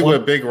 especially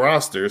with big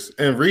rosters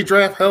and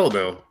redraft. Hell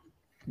no,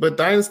 but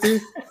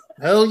dynasty,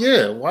 hell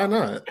yeah. Why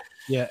not?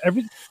 Yeah,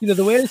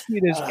 the way I see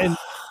it is, and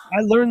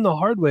I learned the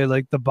hard way.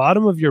 Like the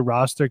bottom of your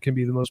roster can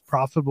be the most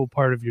profitable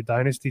part of your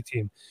dynasty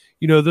team.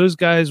 Those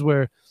guys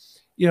where,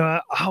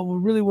 I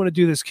really want to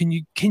do this. Can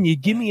you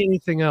give me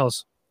anything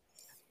else?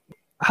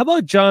 How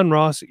about John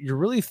Ross? You're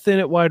really thin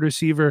at wide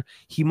receiver.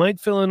 He might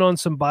fill in on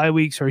some bye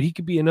weeks, or he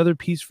could be another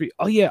piece for you.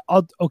 Oh yeah,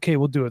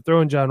 we'll do it. Throw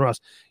in John Ross.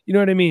 You know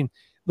what I mean?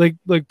 Like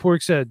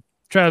Pork said,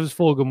 Travis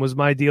Fulgham was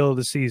my deal of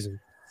the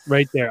season,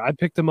 right there. I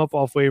picked him up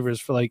off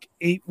waivers for like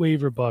 8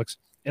 waiver bucks,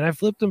 and I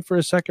flipped him for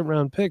a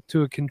second-round pick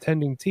to a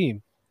contending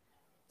team.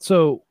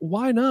 So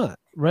why not,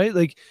 right?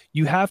 Like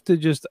you have to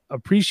just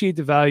appreciate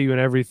the value and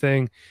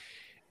everything.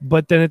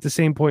 But then at the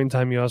same point in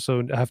time, you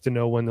also have to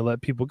know when to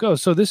let people go.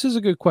 So this is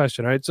a good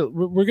question. All right. So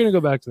we're going to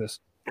go back to this.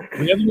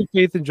 We have any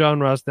faith in John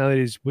Ross now that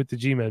he's with the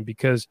G-Men?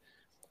 Because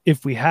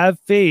if we have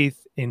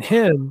faith in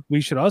him,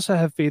 we should also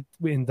have faith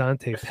in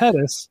Dante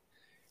Pettis,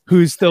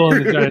 who's still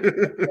on the Giants,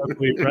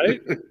 right?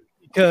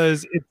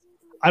 Because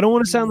I don't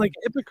want to sound like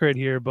a hypocrite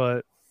here,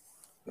 but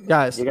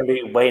Guys, you're gonna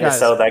be waiting to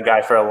sell that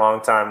guy for a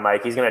long time,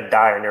 Mike. He's gonna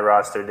die on your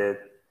roster, dude.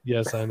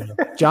 Yes, I know.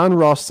 John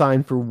Ross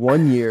signed for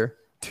 1 year,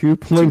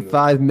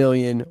 $2.5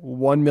 million,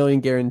 $1 million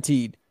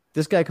guaranteed.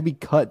 This guy could be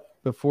cut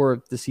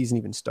before the season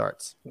even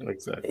starts.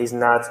 Exactly. He's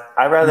not.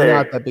 I'd rather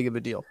not that big of a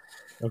deal.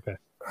 Okay.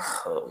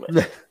 Oh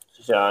man,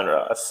 John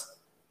Ross.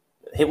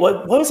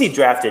 What was he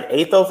drafted?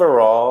 8th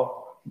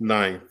overall.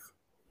 9th.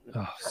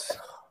 Oh,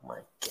 my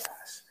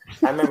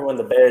gosh! I remember when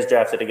the Bears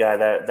drafted a guy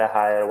that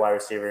high at a wide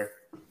receiver.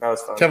 That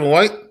was fun. Kevin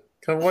White.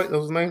 Kevin White. That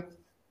was his name.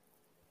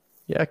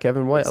 Yeah,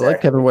 Kevin White. Exactly. I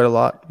like Kevin White a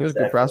lot. He was a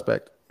good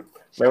prospect.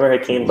 Remember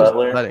Hakeem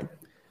Butler? Exciting.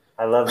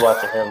 I love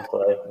watching him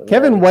play.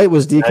 Kevin White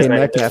was DK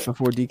Metcalf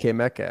before DK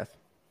Metcalf.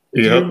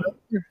 Yeah.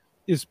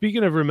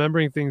 Speaking of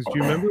remembering things, do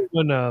you remember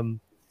when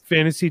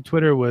fantasy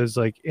Twitter was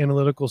like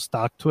analytical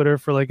stock Twitter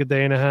for like a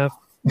day and a half?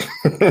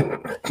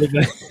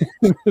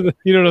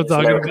 You know what I'm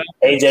talking about?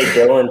 AJ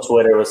Dillon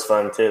Twitter was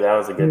fun too. That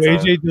was a good time.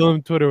 AJ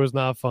Dillon Twitter was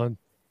not fun.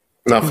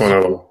 Not fun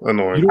at all.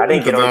 Annoying. I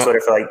didn't get on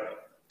Twitter for like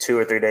 2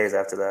 or 3 days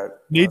after that.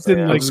 Nate's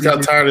didn't I just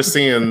got tired of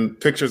seeing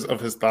pictures of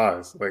his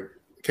thighs. Like,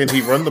 can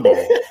he run the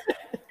ball?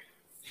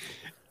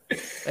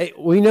 Hey,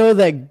 we know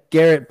that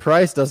Garrett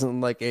Price doesn't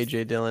like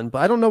AJ Dillon, but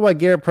I don't know why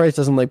Garrett Price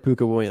doesn't like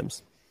Pooka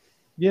Williams.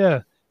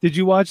 Yeah. Did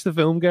you watch the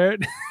film,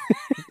 Garrett?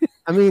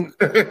 I mean,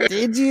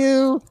 did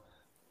you?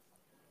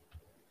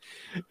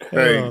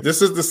 Hey,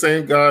 this is the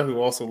same guy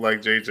who also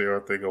liked JJ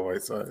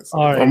Arcega-Whiteside. So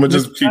right, I'm gonna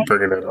just keep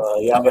bringing that up.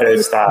 Y'all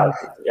better stop.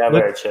 Y'all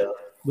better chill.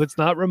 Let's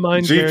not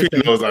remind GP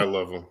Garrett knows I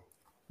love him.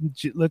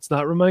 Let's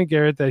not remind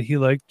Garrett that he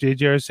liked JJ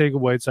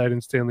Arcega-Whiteside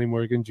and Stanley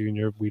Morgan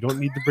Jr. We don't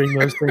need to bring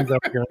those things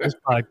up here on this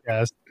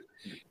podcast.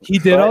 He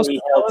did But also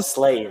he helped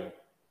Slayton.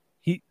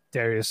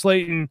 Darius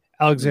Slayton,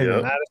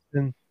 Alexander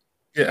Madison.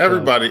 Yeah,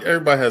 everybody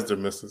has their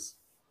misses.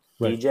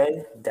 Right.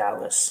 DJ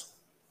Dallas.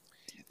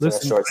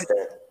 Listen, short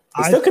stint.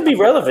 He still could be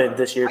relevant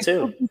this year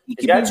too.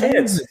 He's got a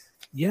chance.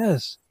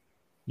 Yes,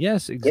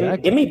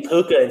 exactly. Give me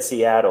Pooka in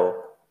Seattle.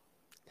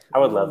 I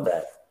would love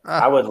that.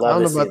 I would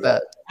love to see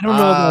that. I don't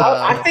know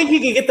about I think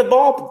he can get the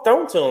ball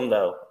thrown to him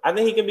though. I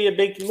think he can be a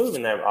big move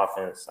in that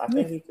offense. I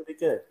think he could be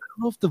good. I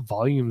don't know if the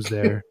volume's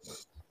there.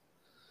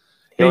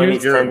 He only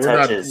needs 10 Garrett,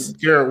 touches.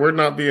 we're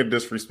not being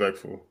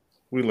disrespectful.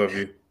 We love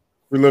you.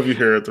 We love you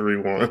here at the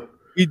Rewind.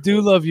 We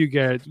do love you,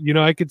 Garrett. You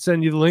know, I could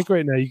send you the link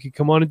right now. You could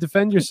come on and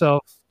defend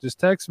yourself. Just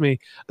text me.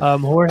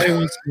 Jorge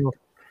wants to know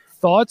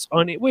thoughts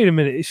on it. Wait a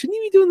minute. Shouldn't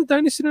he be doing the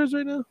Dynasty Nerds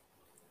right now?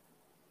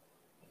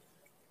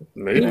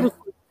 Maybe.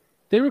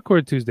 They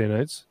record Tuesday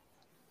nights.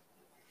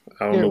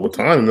 I don't know what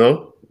time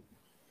though.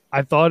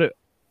 I thought it.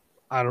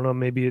 I don't know.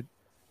 Maybe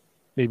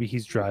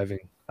he's driving.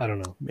 I don't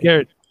know. Maybe.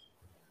 Garrett,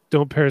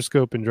 don't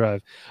periscope and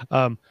drive.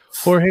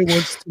 Jorge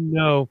wants to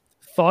know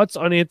thoughts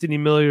on Anthony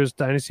Miller's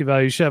dynasty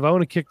value. Chev, I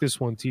want to kick this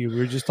one to you. We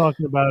were just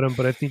talking about him,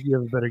 but I think you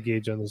have a better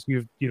gauge on this.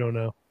 You don't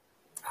know.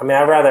 I mean,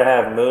 I'd rather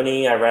have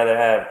Mooney. I'd rather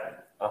have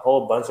a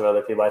whole bunch of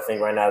other people, I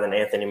think, right now than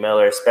Anthony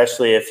Miller,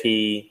 especially if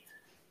he –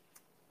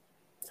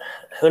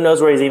 who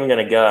knows where he's even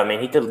going to go. I mean,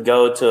 he could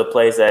go to a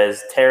place that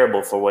is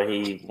terrible for what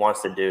he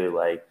wants to do.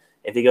 Like,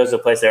 if he goes to a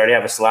place that already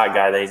have a slot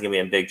guy, then he's going to be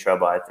in big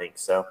trouble, I think.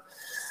 So,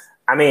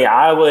 I mean,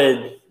 I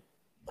would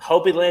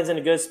hope he lands in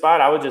a good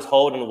spot. I would just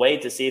hold and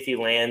wait to see if he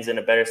lands in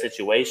a better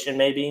situation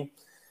maybe.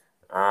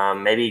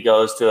 Maybe he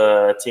goes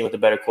to a team with a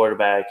better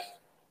quarterback.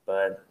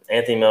 But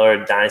Anthony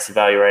Miller, dynasty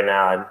value right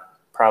now,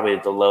 probably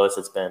the lowest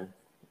it's been,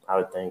 I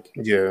would think.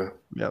 Yeah.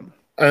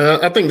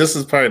 I think this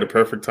is probably the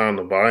perfect time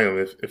to buy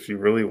him if you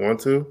really want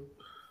to.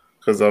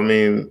 Because, I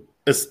mean,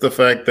 it's the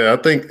fact that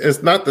I think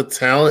it's not the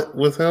talent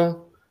with him.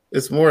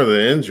 It's more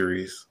the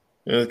injuries.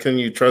 And can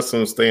you trust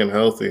him staying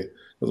healthy?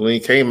 Because when he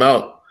came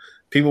out,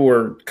 people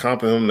were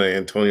comping him to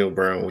Antonio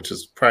Brown, which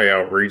is probably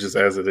outrageous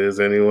as it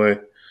is anyway.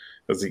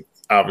 Because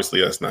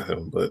obviously that's not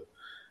him. But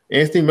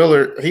Anthony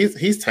Miller,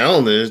 he's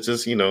talented. It's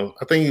just,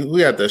 I think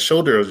we had that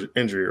shoulder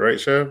injury, right,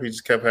 Chev? He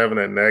just kept having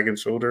that nagging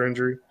shoulder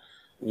injury.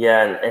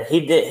 Yeah, and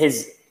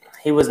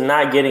he was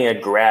not getting a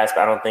grasp,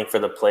 I don't think, for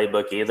the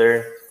playbook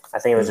either. I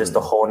think it was just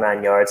the whole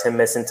 9 yards. Him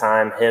missing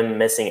time, him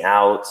missing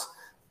out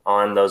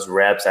on those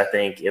reps. I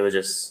think it was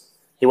just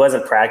he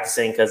wasn't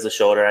practicing because of the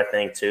shoulder, I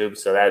think, too.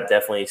 So that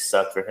definitely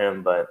sucked for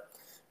him. But,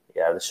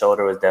 yeah, the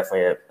shoulder was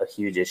definitely a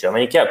huge issue. I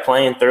mean, he kept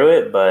playing through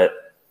it,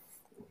 but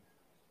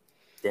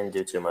didn't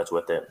do too much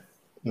with it.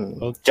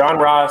 John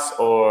Ross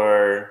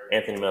or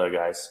Anthony Miller,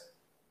 guys?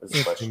 That's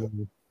the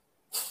question.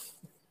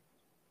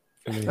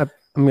 I'm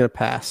going to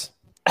pass.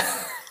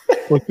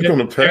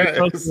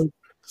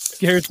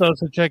 Garrett's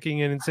also checking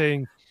in and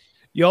saying,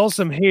 y'all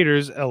some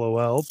haters,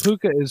 LOL.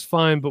 Pooka is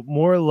fine, but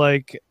more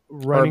like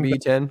running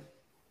RB 10.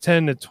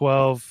 10 to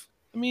 12.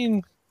 I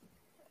mean,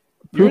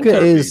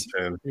 Pooka is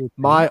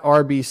my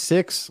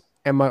RB6,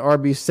 and my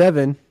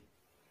RB7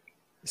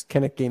 is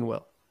Kenneth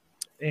Gainwell.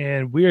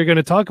 And we are going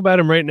to talk about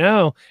him right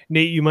now.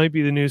 Nate, you might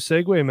be the new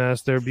segue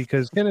master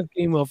because Kenneth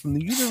Gainwell from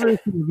the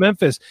University of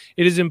Memphis.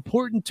 It is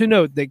important to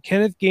note that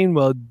Kenneth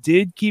Gainwell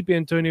did keep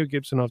Antonio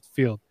Gibson off the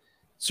field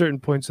at certain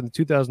points in the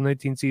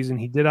 2019 season.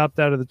 He did opt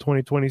out of the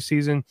 2020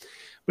 season,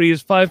 but he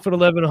is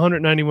 5'11",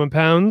 191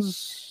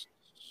 pounds.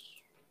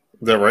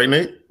 Is that right,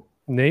 Nate?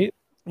 Nate?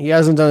 He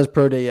hasn't done his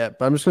pro day yet,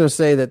 but I'm just going to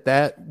say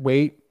that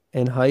weight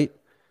and height,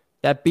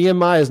 that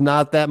BMI is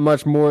not that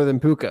much more than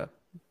Pooka.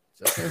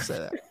 Just going to say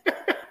that.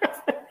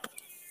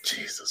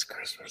 Jesus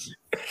Christmas.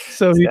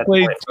 So he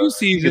played 2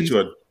 seasons. Get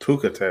you a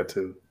Pooka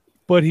tattoo.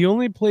 But he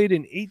only played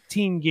in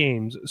 18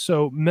 games.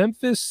 So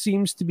Memphis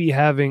seems to be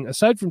having,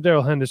 aside from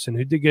Darrell Henderson,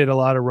 who did get a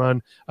lot of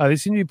run, they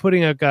seem to be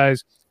putting out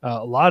guys,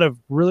 a lot of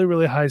really,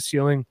 really high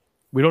ceiling.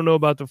 We don't know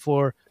about the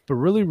floor, but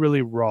really,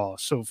 really raw.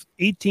 So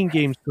 18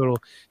 games total,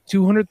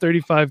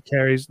 235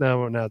 carries.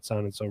 Now it's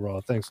sounding so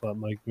raw. Thanks a lot,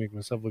 Mike. Make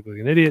myself look like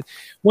an idiot.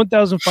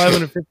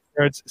 1,550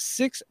 yards,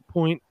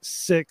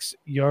 6.6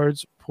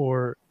 yards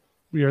per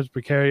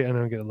carry. I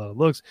don't get a lot of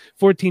looks.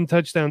 14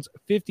 touchdowns,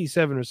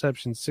 57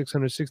 receptions,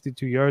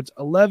 662 yards,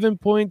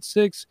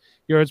 11.6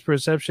 yards per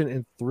reception,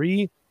 and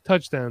 3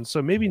 touchdowns.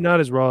 So maybe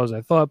not as raw as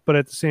I thought, but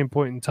at the same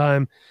point in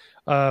time,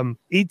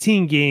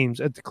 18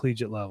 games at the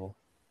collegiate level.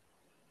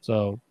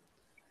 So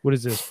what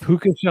is this?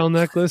 Pooka shell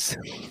necklace?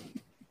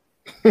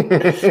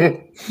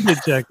 Get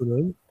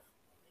Jacqueline.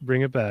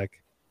 Bring it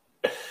back.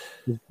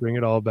 Just bring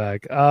it all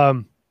back.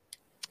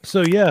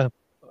 So yeah,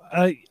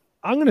 I'm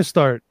going to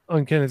start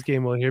on Kenneth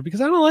Gainwell here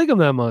because I don't like him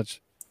that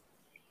much.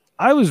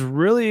 I was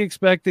really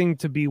expecting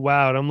to be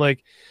wowed. I'm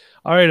like,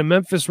 all right, a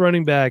Memphis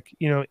running back,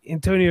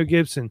 Antonio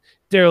Gibson,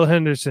 Darrell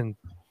Henderson,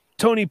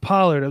 Tony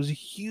Pollard. I was a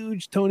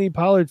huge Tony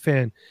Pollard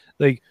fan.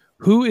 Like,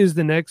 who is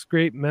the next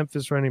great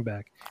Memphis running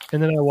back?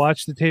 And then I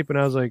watched the tape and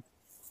I was like,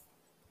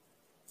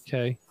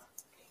 okay.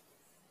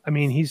 I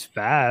mean, he's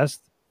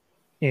fast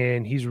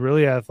and he's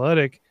really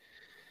athletic,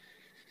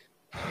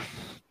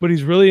 but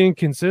he's really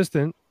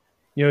inconsistent.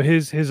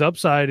 His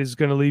upside is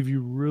going to leave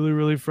you really,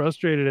 really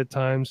frustrated at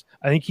times.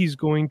 I think he's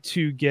going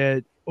to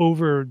get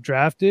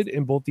overdrafted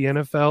in both the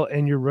NFL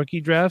and your rookie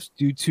drafts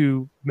due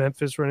to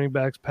Memphis running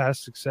backs'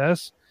 past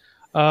success.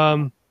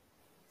 The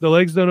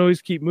legs don't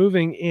always keep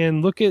moving.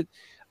 And look at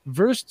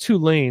versus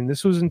Tulane.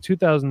 This was in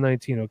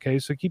 2019, okay?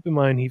 So keep in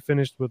mind he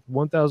finished with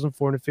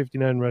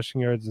 1,459 rushing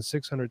yards and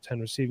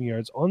 610 receiving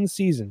yards on the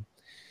season.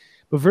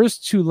 But versus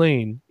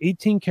Tulane,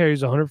 18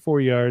 carries,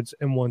 104 yards,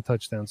 and 1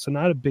 touchdown. So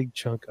not a big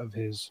chunk of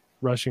his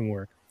rushing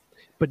work.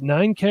 But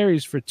 9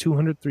 carries for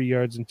 203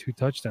 yards and 2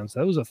 touchdowns.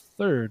 That was a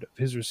third of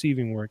his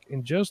receiving work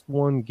in just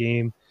one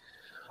game.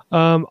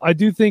 I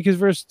do think his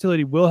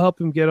versatility will help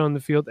him get on the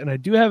field, and I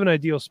do have an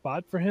ideal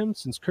spot for him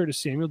since Curtis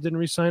Samuel didn't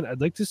resign. I'd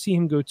like to see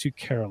him go to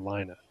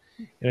Carolina,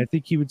 and I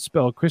think he would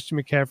spell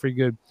Christian McCaffrey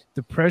good.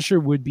 The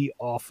pressure would be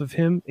off of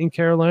him in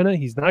Carolina.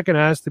 He's not going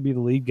to ask to be the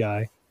lead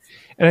guy,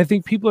 and I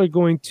think people are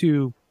going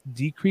to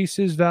decrease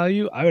his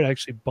value. I would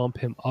actually bump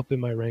him up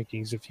in my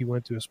rankings if he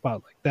went to a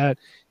spot like that.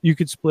 You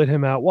could split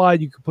him out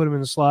wide. You could put him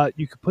in the slot.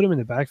 You could put him in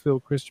the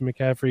backfield, Christian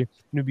McCaffrey, and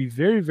it would be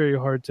very, very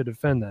hard to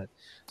defend that.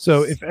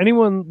 So if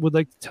anyone would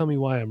like to tell me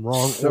why I'm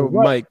wrong. So,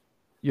 Mike,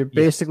 you're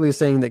basically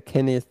saying that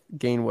Kenneth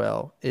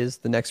Gainwell is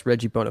the next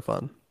Reggie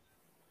Bonifant.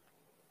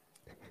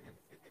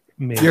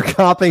 Maybe. You're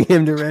copying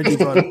him to Reggie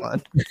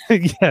Bonifant.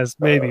 Yes,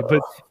 maybe.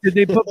 But did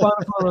they put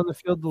Bonifant on the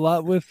field a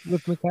lot with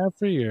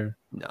McCaffrey? Or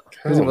no,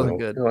 because it wasn't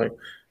good.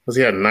 Because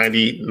he had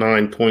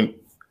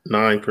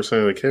 99.9%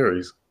 of the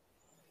carries.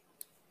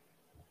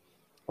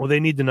 Well, they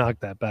need to knock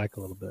that back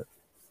a little bit.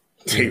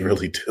 They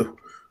really do.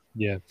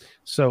 Yeah.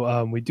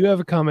 So we do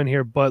have a comment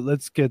here, but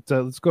let's go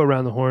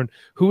around the horn.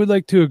 Who would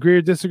like to agree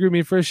or disagree with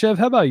me first, Chev?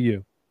 How about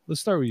you?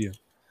 Let's start with you.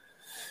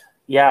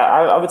 Yeah,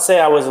 I would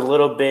say I was a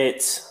little bit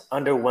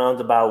underwhelmed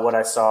about what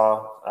I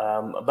saw.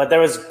 But there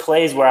was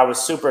plays where I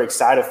was super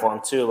excited for him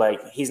too. Like,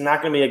 he's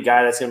not going to be a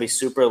guy that's going to be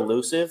super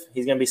elusive.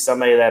 He's going to be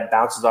somebody that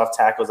bounces off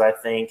tackles, I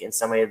think, and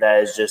somebody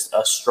that is just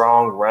a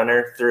strong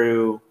runner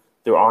through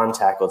arm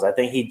tackles. I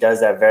think he does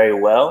that very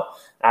well.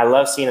 I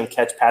love seeing him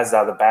catch passes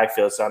out of the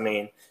backfield. So, I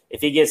mean, if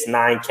he gets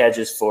 9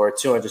 catches for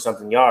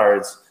 200-something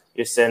yards,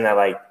 you're sitting at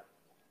like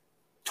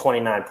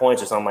 29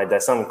 points or something like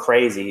that, something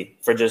crazy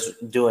for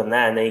just doing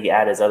that, and then you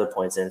add his other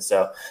points in.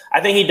 So I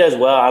think he does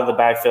well out of the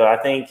backfield. I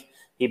think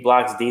he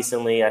blocks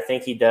decently. I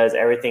think he does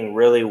everything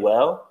really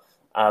well.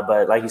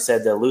 But like you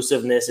said, the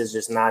elusiveness is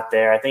just not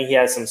there. I think he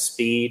has some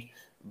speed,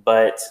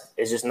 but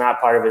it's just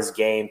not part of his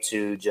game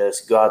to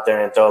just go out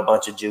there and throw a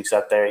bunch of jukes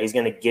out there. He's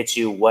going to get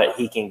you what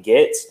he can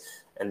get,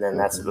 and then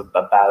that's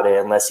about it,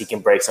 unless he can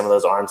break some of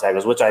those arm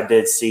tackles, which I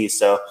did see.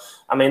 So,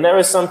 I mean, there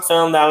was some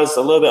film that was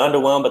a little bit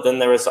underwhelmed, but then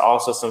there was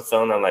also some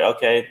film that I'm like,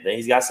 okay,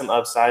 he's got some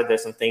upside.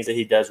 There's some things that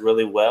he does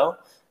really well.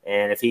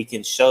 And if he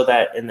can show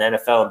that in the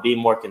NFL and be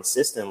more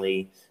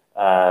consistently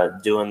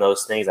doing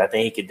those things, I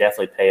think he could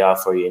definitely pay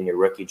off for you in your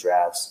rookie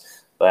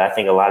drafts. But I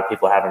think a lot of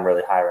people have him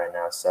really high right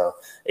now. So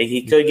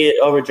he could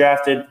get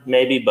overdrafted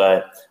maybe,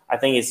 but I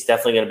think it's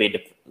definitely going to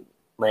be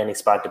landing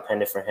spot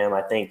dependent for him.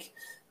 I think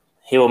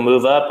he will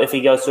move up if he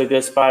goes to a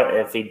good spot.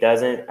 If he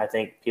doesn't, I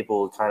think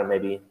people will kind of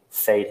maybe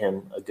fade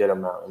him a good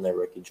amount in their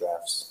rookie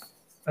drafts.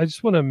 I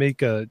just want to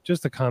make a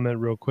comment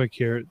real quick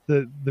here.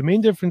 The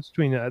main difference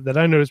between that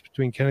I noticed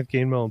between Kenneth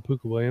Gainwell and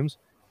Pooka Williams,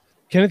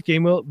 Kenneth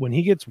Gainwell, when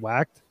he gets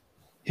whacked,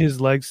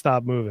 his legs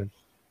stop moving.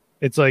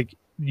 It's like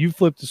you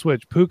flip the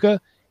switch. Pooka,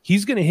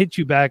 he's going to hit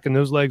you back, and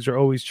those legs are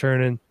always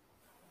churning.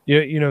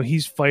 You know,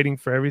 he's fighting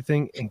for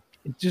everything, and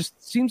it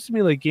just seems to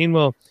me like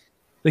Gainwell,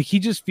 like he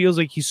just feels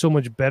like he's so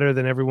much better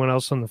than everyone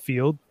else on the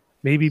field.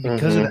 Maybe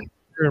because of that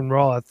and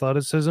raw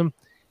athleticism.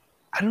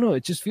 I don't know.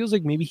 It just feels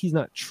like maybe he's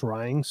not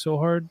trying so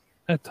hard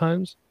at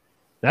times.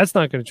 That's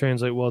not going to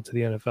translate well to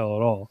the NFL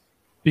at all,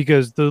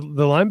 because the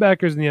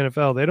linebackers in the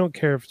NFL, they don't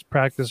care if it's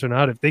practice or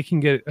not. If they can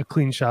get a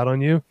clean shot on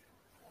you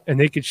and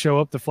they could show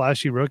up the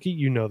flashy rookie,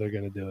 you know they're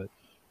going to do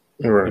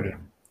it. Right. You know?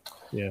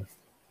 Yeah.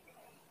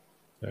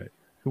 All right.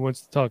 Who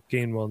wants to talk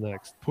Gainwell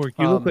next? Pork,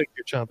 you look like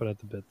you're chomping at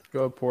the bit.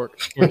 Go, Pork.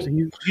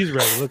 He's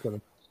ready. Look at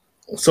him.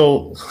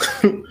 So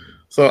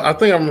I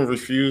think I'm going to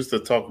refuse to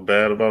talk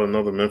bad about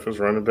another Memphis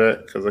running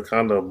back because it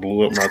kind of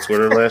blew up my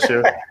Twitter last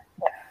year.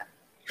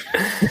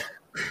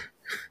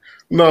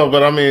 No,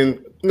 but I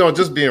mean, no,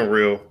 just being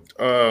real.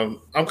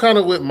 I'm kind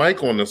of with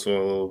Mike on this one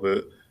a little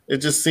bit. It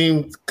just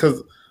seemed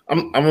because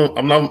I'm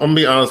gonna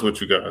be honest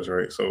with you guys,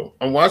 right? So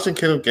I'm watching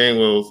Kenneth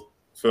Gainwell's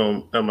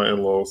film at my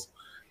in-laws,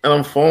 and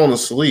I'm falling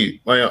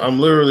asleep. Like I'm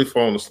literally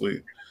falling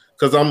asleep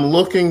because I'm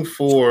looking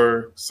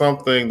for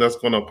something that's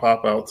going to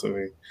pop out to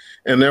me,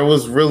 and there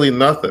was really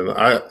nothing.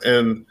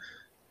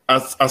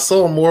 I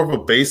saw more of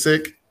a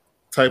basic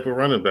type of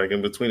running back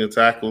in between the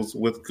tackles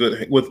with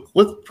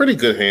pretty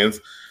good hands,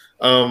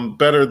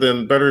 better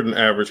than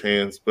average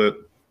hands. But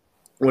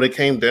when it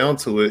came down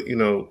to it, you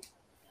know,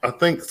 I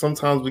think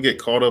sometimes we get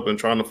caught up in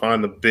trying to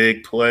find the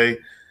big play.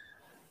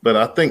 But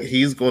I think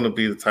he's going to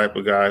be the type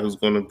of guy who's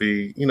going to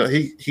be, you know,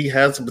 he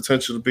has the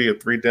potential to be a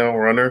 3-down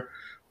runner,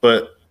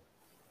 but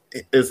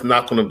it's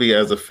not going to be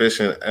as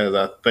efficient as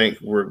I think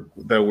we're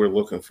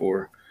looking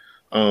for.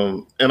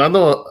 And I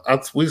know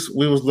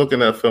we was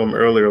looking at film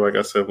earlier, like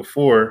I said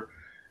before,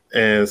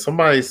 and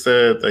somebody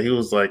said that he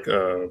was like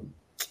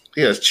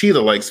he has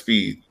cheetah-like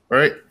speed,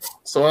 right?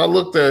 So I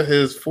looked at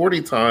his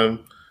 40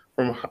 time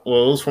it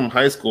was from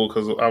high school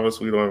because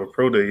obviously we don't have a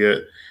pro day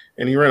yet,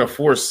 and he ran a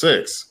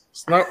 4.6.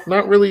 It's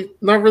not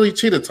really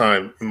cheetah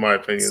time in my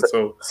opinion.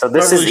 So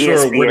this not really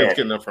is sure ESPN. where they're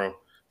getting that from.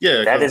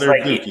 Yeah, that is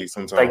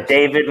like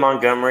David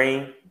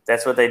Montgomery.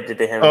 That's what they did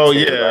to him. Oh too.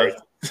 yeah, like,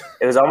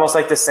 it was almost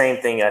like the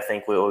same thing. I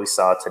think what we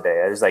saw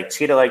today. It was like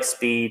cheetah-like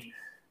speed,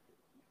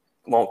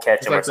 won't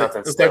catch him or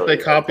something. It's like they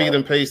copied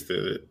and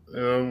pasted it.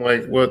 And I'm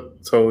like, what?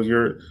 So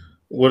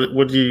what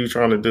are you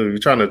trying to do? You're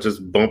trying to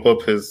just bump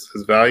up his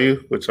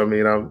value, which I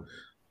mean,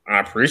 I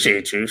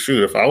appreciate you.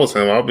 Shoot, if I was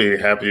him, I'll be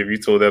happy if you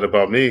told that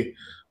about me.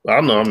 But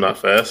I know I'm not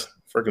fast.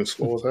 Freaking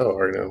slow as hell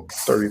right now.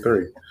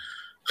 33.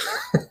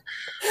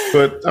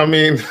 But I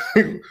mean,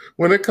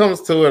 when it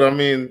comes to it, I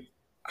mean,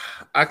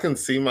 I can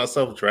see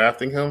myself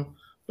drafting him,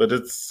 but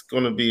it's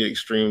going to be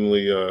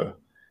extremely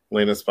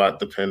landing spot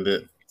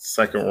dependent.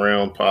 Second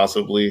round,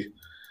 possibly.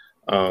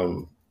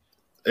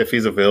 If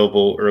he's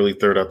available early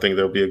third, I think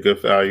there'll be a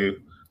good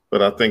value.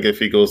 But I think if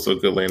he goes to a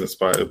good landing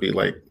spot, it'll be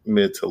like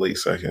mid to late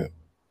second.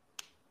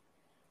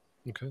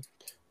 Okay.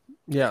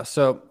 Yeah,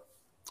 so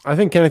I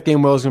think Kenneth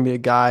Gainwell is going to be a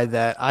guy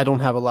that I don't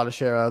have a lot of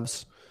share of,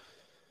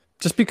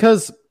 just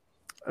because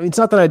I mean, it's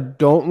not that I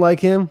don't like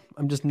him.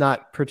 I'm just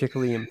not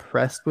particularly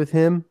impressed with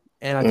him,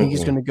 and I think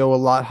he's going to go a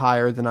lot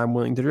higher than I'm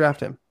willing to draft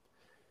him.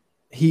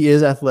 He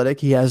is athletic.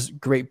 He has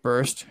great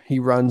burst. He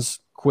runs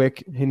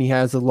quick, and he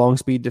has the long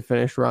speed to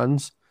finish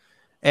runs,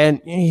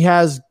 and he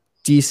has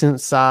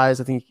decent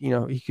size. I think, you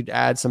know, he could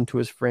add some to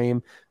his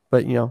frame,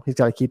 but, you know, he's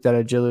got to keep that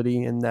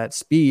agility and that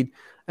speed.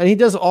 And he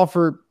does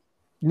offer,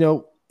 you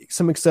know,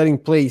 some exciting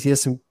plays. He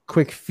has some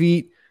quick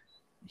feet.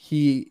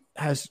 He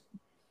has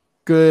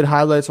good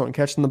highlights on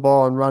catching the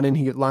ball and running.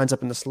 He lines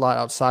up in the slot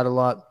outside a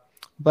lot.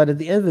 But at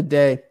the end of the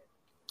day,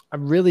 I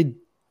really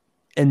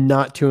am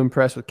not too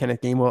impressed with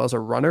Kenneth Gainwell as a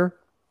runner.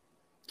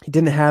 He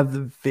didn't have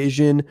the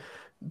vision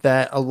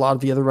that a lot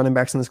of the other running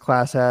backs in this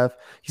class have.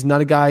 He's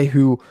not a guy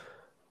who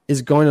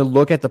is going to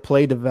look at the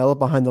play develop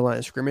behind the line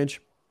of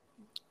scrimmage.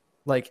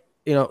 Like,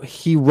 you know,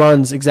 he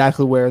runs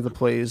exactly where the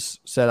play is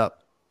set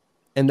up,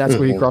 and that's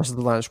where he crosses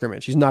the line of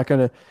scrimmage. He's not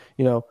going to,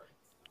 you know,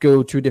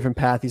 go to a different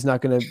path. He's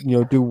not going to, you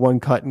know, do one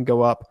cut and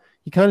go up.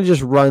 He kind of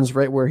just runs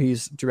right where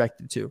he's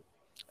directed to.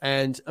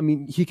 And, I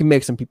mean, he can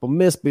make some people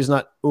miss, but he's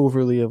not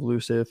overly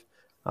elusive.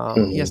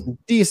 He has some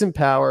decent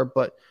power,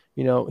 but,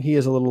 you know, he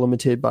is a little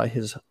limited by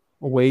his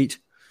weight.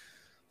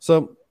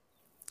 So,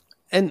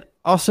 and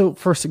also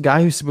for a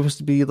guy who's supposed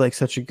to be like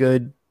such a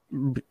good,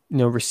 you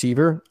know,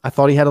 receiver, I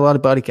thought he had a lot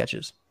of body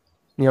catches.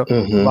 You know,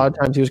 a lot of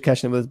times he was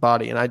catching it with his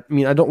body. And I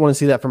mean, I don't want to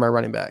see that from my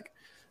running back,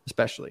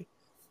 especially.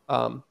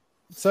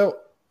 So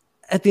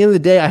at the end of the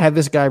day, I have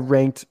this guy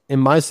ranked in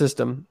my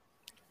system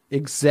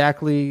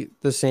exactly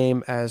the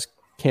same as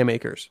Cam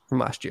Akers from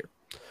last year.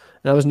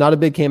 And I was not a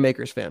big Cam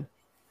Akers fan.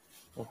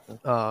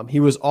 He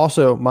was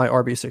also my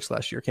RB6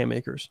 last year, Cam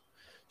Akers.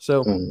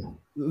 So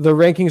the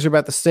rankings are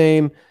about the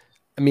same.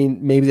 I mean,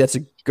 maybe that's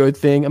a good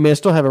thing. I mean, I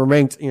still have him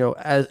ranked,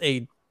 as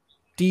a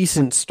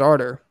decent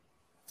starter,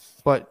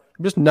 but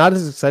I'm just not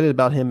as excited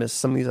about him as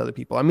some of these other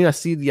people. I mean, I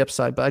see the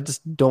upside, but I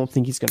just don't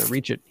think he's going to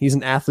reach it. He's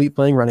an athlete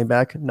playing running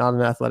back, not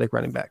an athletic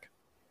running back.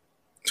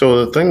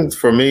 So the thing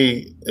for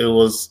me, it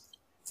was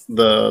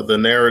the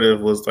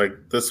narrative was like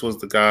this was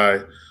the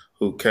guy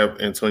who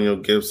kept Antonio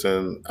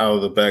Gibson out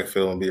of the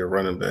backfield and be a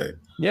running back.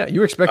 Yeah, you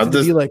were expected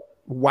to be like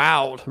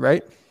wowed,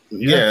 right?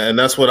 Yeah, and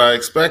that's what I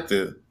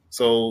expected.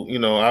 So,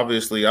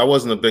 obviously I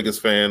wasn't the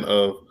biggest fan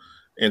of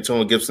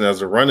Antonio Gibson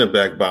as a running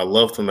back, but I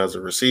loved him as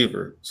a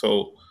receiver.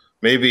 So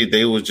maybe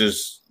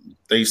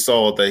they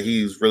saw that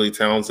he's really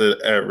talented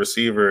at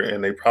receiver,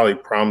 and they probably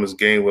promised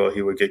Gainwell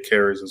he would get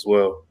carries as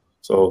well.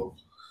 So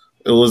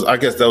I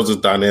guess that was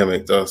just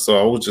dynamic though. So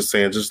I was just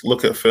saying, just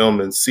look at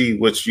film and see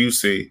what you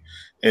see,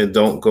 and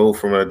don't go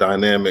from a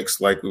dynamics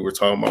like we were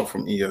talking about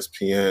from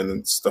ESPN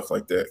and stuff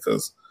like that,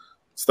 because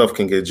stuff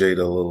can get jaded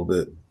a little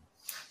bit.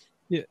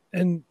 Yeah,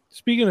 and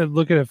speaking of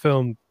looking at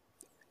film,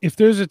 if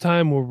there's a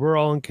time where we're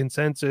all in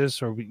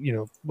consensus or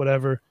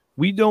whatever,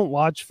 we don't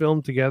watch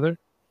film together.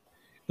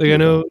 Like I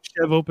know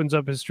Chev opens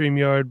up his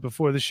StreamYard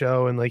before the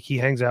show and like he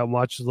hangs out and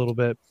watches a little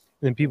bit, and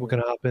then people can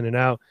hop in and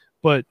out.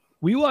 But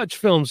we watch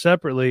film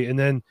separately, and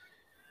then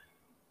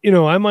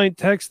I might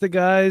text the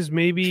guys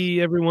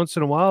maybe every once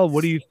in a while.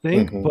 What do you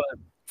think? But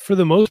for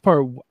the most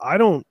part, I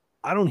don't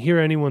hear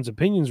anyone's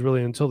opinions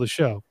really until the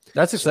show.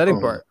 That's the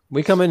exciting part.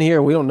 We come in here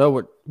and we don't know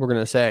what we're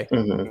going to say.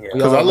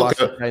 Because I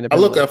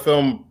look at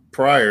film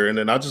prior, and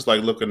then I just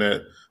like looking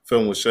at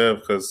film with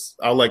Chev because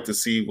I like to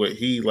see what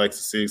he likes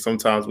to see.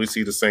 Sometimes we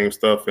see the same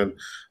stuff, and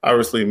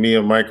obviously me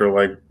and Mike are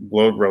like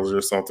blood brothers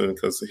or something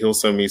because he'll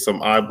send me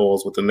some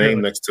eyeballs with the name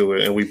next to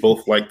it, and we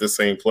both like the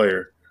same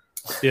player.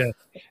 Yeah,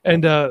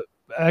 and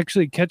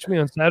actually catch me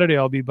on Saturday.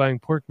 I'll be buying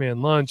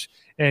Porkman lunch,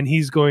 and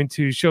he's going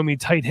to show me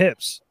tight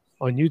hips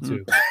on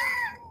YouTube.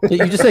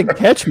 You just said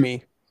catch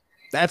me.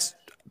 That's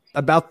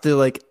about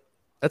the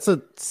that's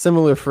a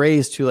similar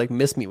phrase to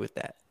miss me with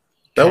that.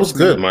 That was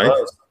good, Mike.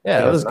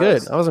 Yeah, that was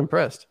good. I was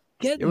impressed.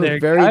 It was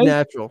very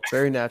natural.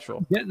 Very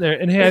natural. Getting there.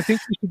 And hey, I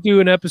think we should do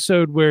an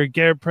episode where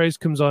Garrett Price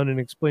comes on and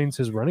explains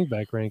his running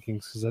back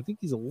rankings, because I think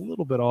he's a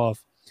little bit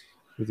off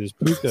with his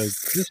Pooka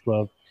this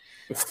love.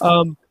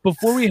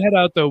 Before we head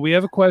out, though, we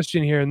have a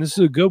question here, and this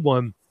is a good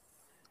one.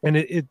 And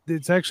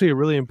it's actually a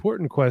really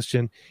important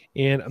question.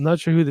 And I'm not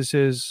sure who this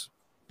is.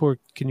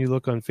 Can you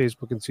look on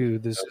Facebook and see who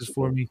this is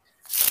for me?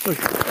 Look,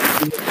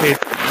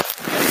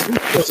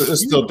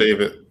 it's still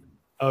David.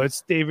 Oh,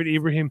 it's David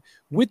Ibrahim.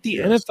 With the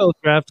NFL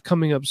draft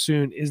coming up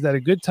soon, is that a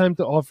good time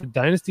to offer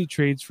dynasty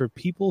trades for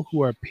people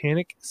who are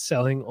panic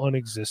selling on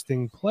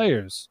existing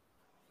players?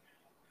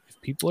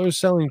 If people are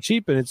selling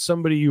cheap and it's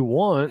somebody you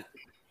want,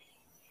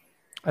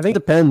 I think it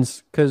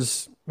depends,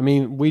 because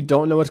we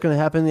don't know what's going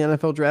to happen in the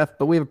NFL draft,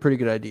 but we have a pretty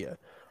good idea.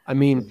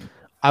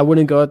 I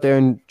wouldn't go out there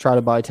and try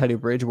to buy Teddy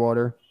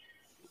Bridgewater.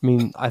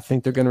 I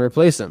think they're going to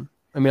replace him.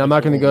 I'm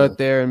not going to go out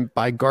there and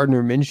buy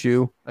Gardner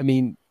Minshew.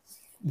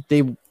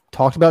 They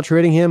talked about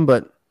trading him,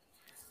 but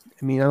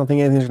I don't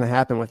think anything's going to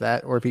happen with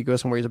that, or if he goes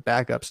somewhere, he's a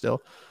backup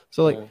still.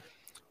 So,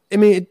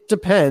 it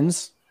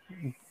depends.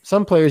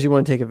 Some players you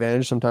want to take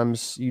advantage.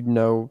 Sometimes,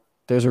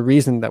 there's a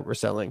reason that we're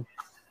selling.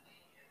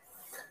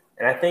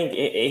 And I think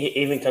it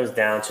even comes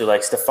down to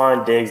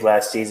Stephon Diggs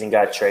last season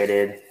got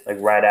traded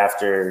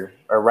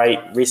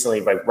right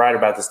recently, right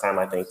about this time,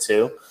 I think,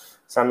 too.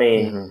 So,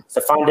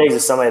 Stephon Diggs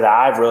is somebody that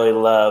I've really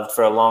loved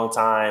for a long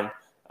time.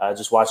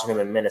 Just watching him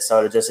in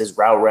Minnesota, just his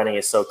route running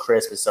is so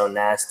crisp and so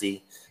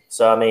nasty.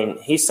 So,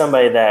 he's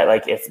somebody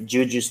that, if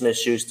Juju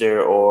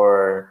Smith-Schuster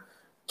or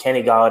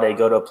Kenny Golladay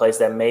go to a place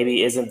that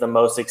maybe isn't the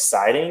most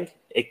exciting,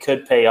 it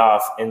could pay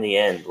off in the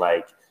end.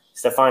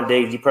 Stephon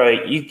Diggs,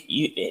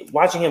 you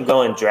watching him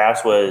go in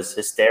drafts was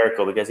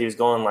hysterical because he was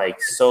going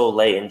so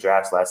late in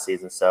drafts last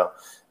season. So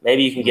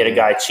maybe you can get a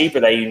guy cheaper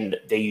that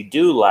you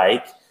do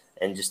like,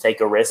 and just take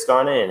a risk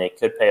on it, and it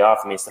could pay off.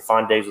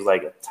 Stephon Diggs was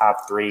a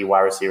top 3 wide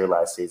receiver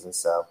last season,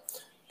 so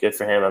good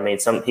for him.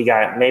 He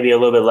got maybe a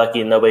little bit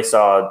lucky, and nobody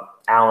saw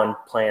Allen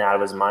playing out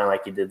of his mind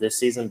like he did this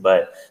season,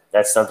 but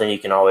that's something you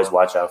can always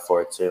watch out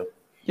for too.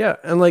 Yeah,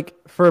 and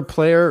for a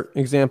player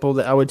example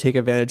that I would take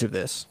advantage of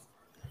this,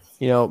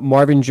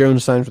 Marvin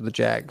Jones signs with the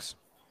Jags.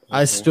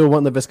 I still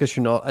want Laviska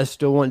Shenault. I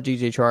still want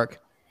DJ Chark.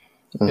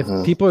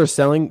 If people are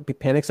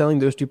panic selling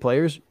those two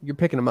players, you're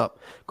picking them up.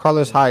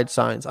 Carlos Hyde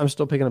signs. I'm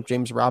still picking up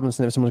James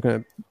Robinson if someone's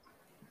going to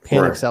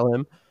panic sell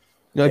him.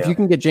 If you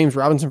can get James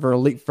Robinson for a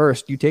late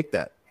first, you take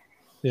that.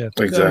 Yeah,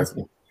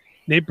 exactly.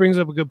 Nate brings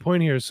up a good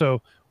point here.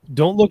 So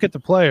don't look at the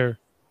player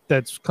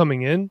that's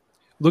coming in.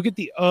 Look at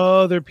the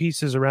other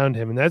pieces around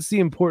him. And that's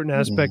the important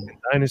aspect in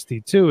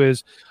Dynasty too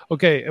is,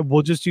 okay,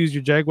 we'll just use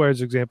your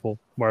Jaguars example.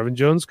 Marvin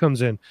Jones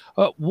comes in.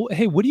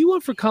 Hey, what do you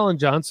want for Colin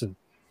Johnson?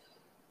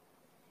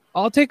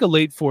 I'll take a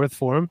late 4th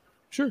for him.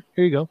 Sure,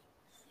 here you go.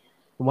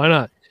 Why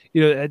not?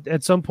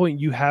 At some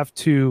point you have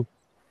to,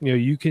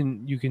 you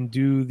can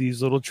do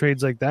these little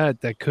trades like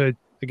that could,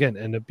 again,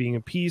 end up being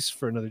a piece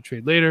for another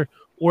trade later,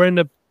 or end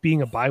up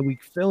being a bye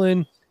week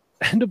fill-in.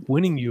 end up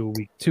winning you a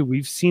week too.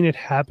 We've seen it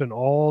happen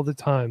all the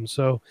time.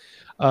 So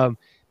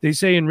they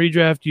say in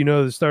redraft, you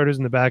know the starters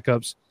and the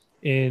backups.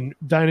 In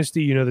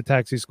Dynasty, you know the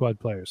taxi squad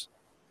players.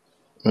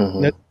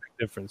 Mm-hmm. That's the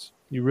big difference.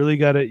 You really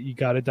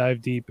gotta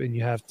dive deep, and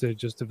you have to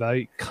just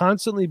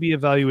constantly be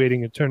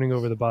evaluating and turning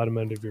over the bottom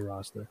end of your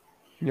roster.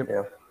 Yep.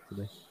 Yeah.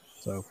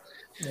 So,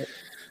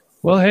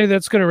 well, hey,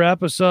 that's going to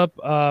wrap us up.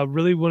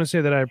 Really want to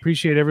say that I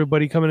appreciate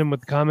everybody coming in with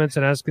the comments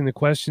and asking the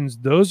questions.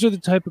 Those are the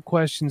type of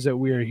questions that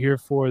we are here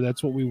for.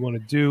 That's what we want to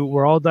do.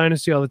 We're all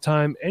Dynasty all the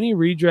time. Any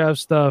redraft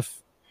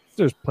stuff,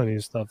 there's plenty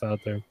of stuff out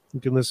there.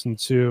 You can listen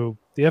to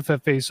the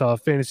FF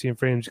Face-Off, Fantasy and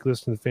Frames. You can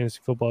listen to the Fantasy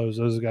Footballers.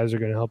 Those guys are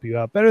going to help you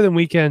out better than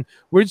we can.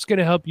 We're just going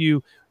to help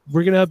you.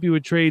 We're going to help you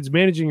with trades,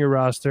 managing your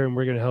roster, and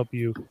we're going to help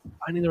you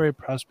finding the right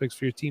prospects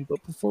for your team.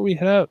 But before we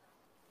head out,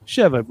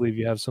 Chev, I believe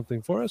you have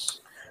something for us.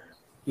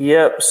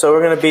 Yep. So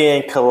we're going to be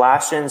in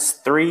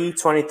Colossians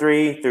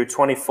 3:23 through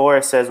 24.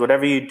 It says,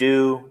 whatever you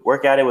do,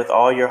 work at it with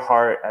all your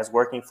heart as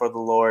working for the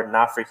Lord,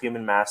 not for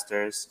human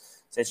masters,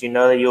 since you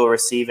know that you will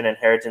receive an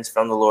inheritance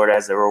from the Lord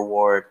as a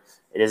reward.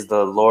 It is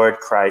the Lord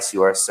Christ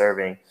you are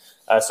serving.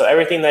 So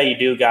everything that you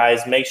do,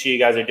 guys, make sure you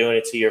guys are doing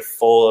it to your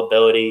full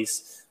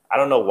abilities. I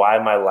don't know why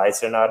my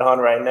lights are not on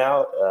right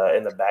now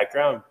in the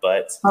background,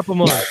 but Pop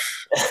them on.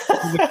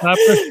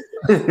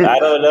 I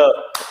don't know.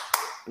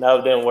 No,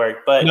 it didn't work.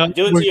 But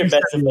do it to your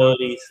best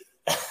abilities.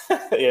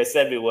 Yeah,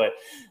 send me one.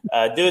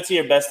 Do it to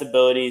your best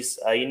abilities.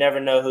 You never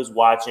know who's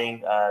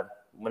watching.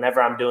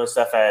 Whenever I'm doing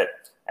stuff at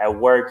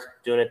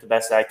work, doing it the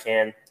best I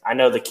can. I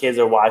know the kids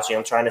are watching.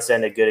 I'm trying to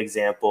send a good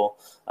example.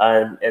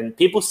 And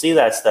people see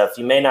that stuff.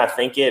 You may not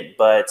think it,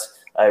 but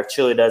it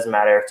truly does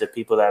matter to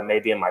people that may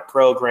be in my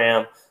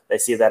program. They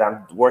see that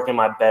I'm working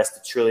my best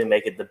to truly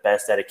make it the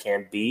best that it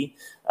can be.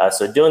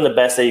 So doing the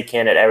best that you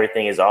can at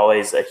everything is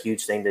always a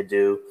huge thing to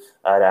do.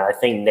 I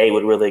think Nate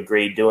would really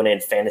agree, doing it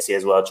in fantasy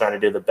as well, trying to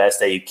do the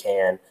best that you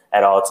can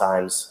at all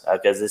times,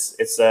 because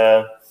it's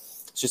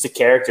just a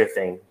character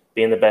thing,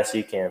 being the best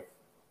you can.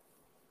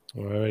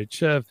 All right,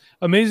 Chev.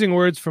 Amazing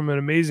words from an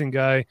amazing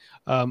guy.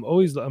 How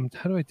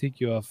do I take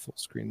you off full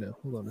screen now?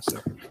 Hold on a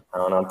second. I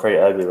don't know. I'm pretty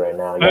ugly right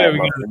now.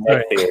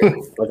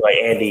 Look like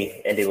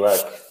Andy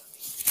Luck.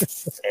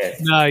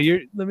 Nah,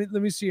 let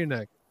me see your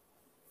neck.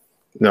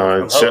 No,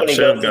 I'm hoping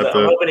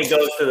he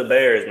goes to the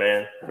Bears,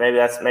 man.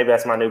 Maybe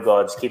that's my new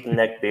goal. Just keep the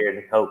neck beard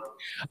and hope.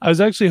 I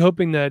was actually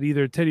hoping that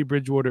either Teddy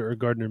Bridgewater or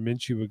Gardner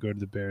Minshew would go to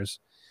the Bears.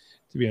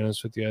 To be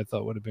honest with you, I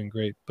thought would have been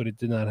great, but it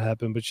did not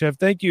happen. But Chev,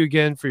 thank you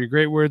again for your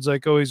great words,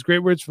 like always. Great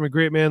words from a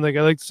great man, like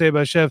I like to say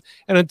about Chev.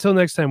 And until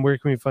next time, where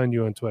can we find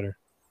you on Twitter?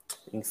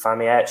 You can find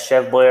me at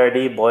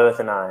ChevBoyRD, boy with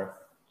an I.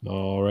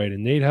 All right,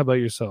 and Nate, how about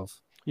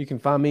yourself? You can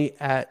find me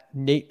at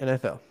Nate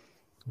NFL.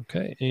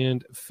 Okay,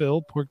 and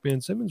Phil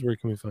Porkman Simmons, where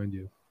can we find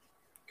you? You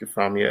can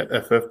find me at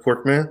FF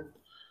Porkman.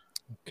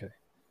 Okay.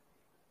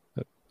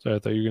 Sorry, I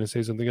thought you were going to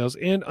say something else.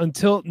 And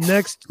until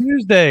next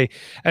Tuesday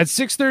at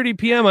 6:30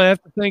 p.m., I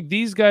have to thank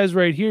these guys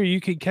right here. You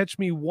can catch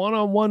me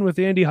one-on-one with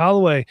Andy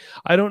Holloway.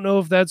 I don't know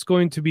if that's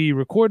going to be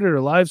recorded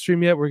or live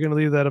stream yet. We're going to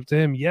leave that up to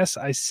him. Yes,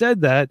 I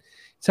said that.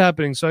 It's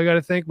happening. So I got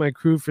to thank my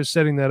crew for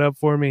setting that up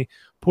for me.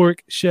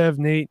 Pork, Chev,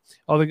 Nate,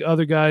 all the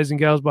other guys and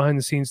gals behind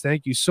the scenes.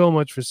 Thank you so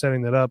much for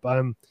setting that up.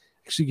 I'm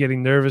actually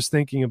getting nervous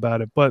thinking about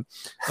it. But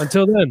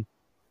until then,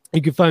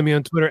 you can find me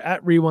on Twitter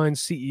at Rewind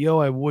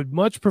CEO. I would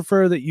much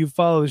prefer that you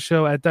follow the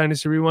show at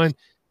Dynasty Rewind.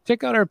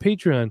 Check out our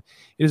Patreon.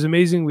 It is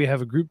amazing. We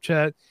have a group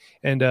chat,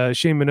 and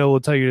Shane Minot will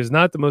tell you it is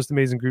not the most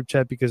amazing group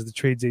chat because the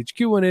Trades HQ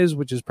one is,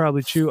 which is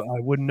probably true. I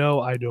wouldn't know.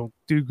 I don't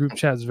do group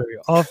chats very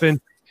often.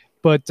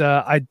 But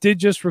I did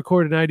just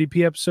record an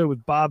IDP episode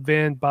with Bob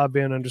Van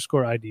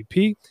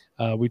 _IDP.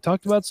 We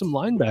talked about some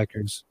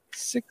linebackers,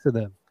 6 of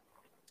them.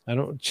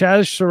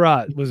 Chaz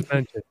Surratt was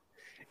mentioned.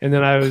 And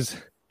then I was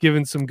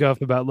given some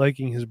guff about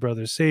liking his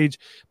brother Sage.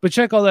 But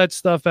check all that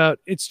stuff out.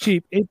 It's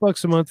cheap,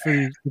 $8 a month for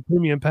the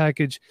premium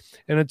package.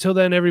 And until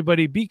then,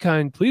 everybody, be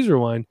kind. Please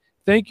rewind.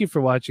 Thank you for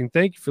watching.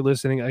 Thank you for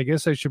listening. I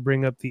guess I should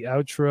bring up the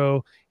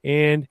outro.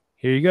 And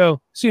here you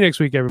go. See you next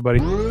week, everybody.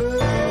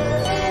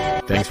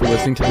 Thanks for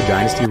listening to the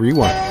Dynasty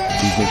Rewind.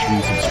 Please make sure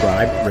you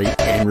subscribe, rate,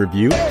 and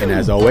review. And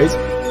as always,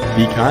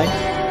 be kind.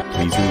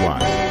 Please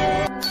rewind.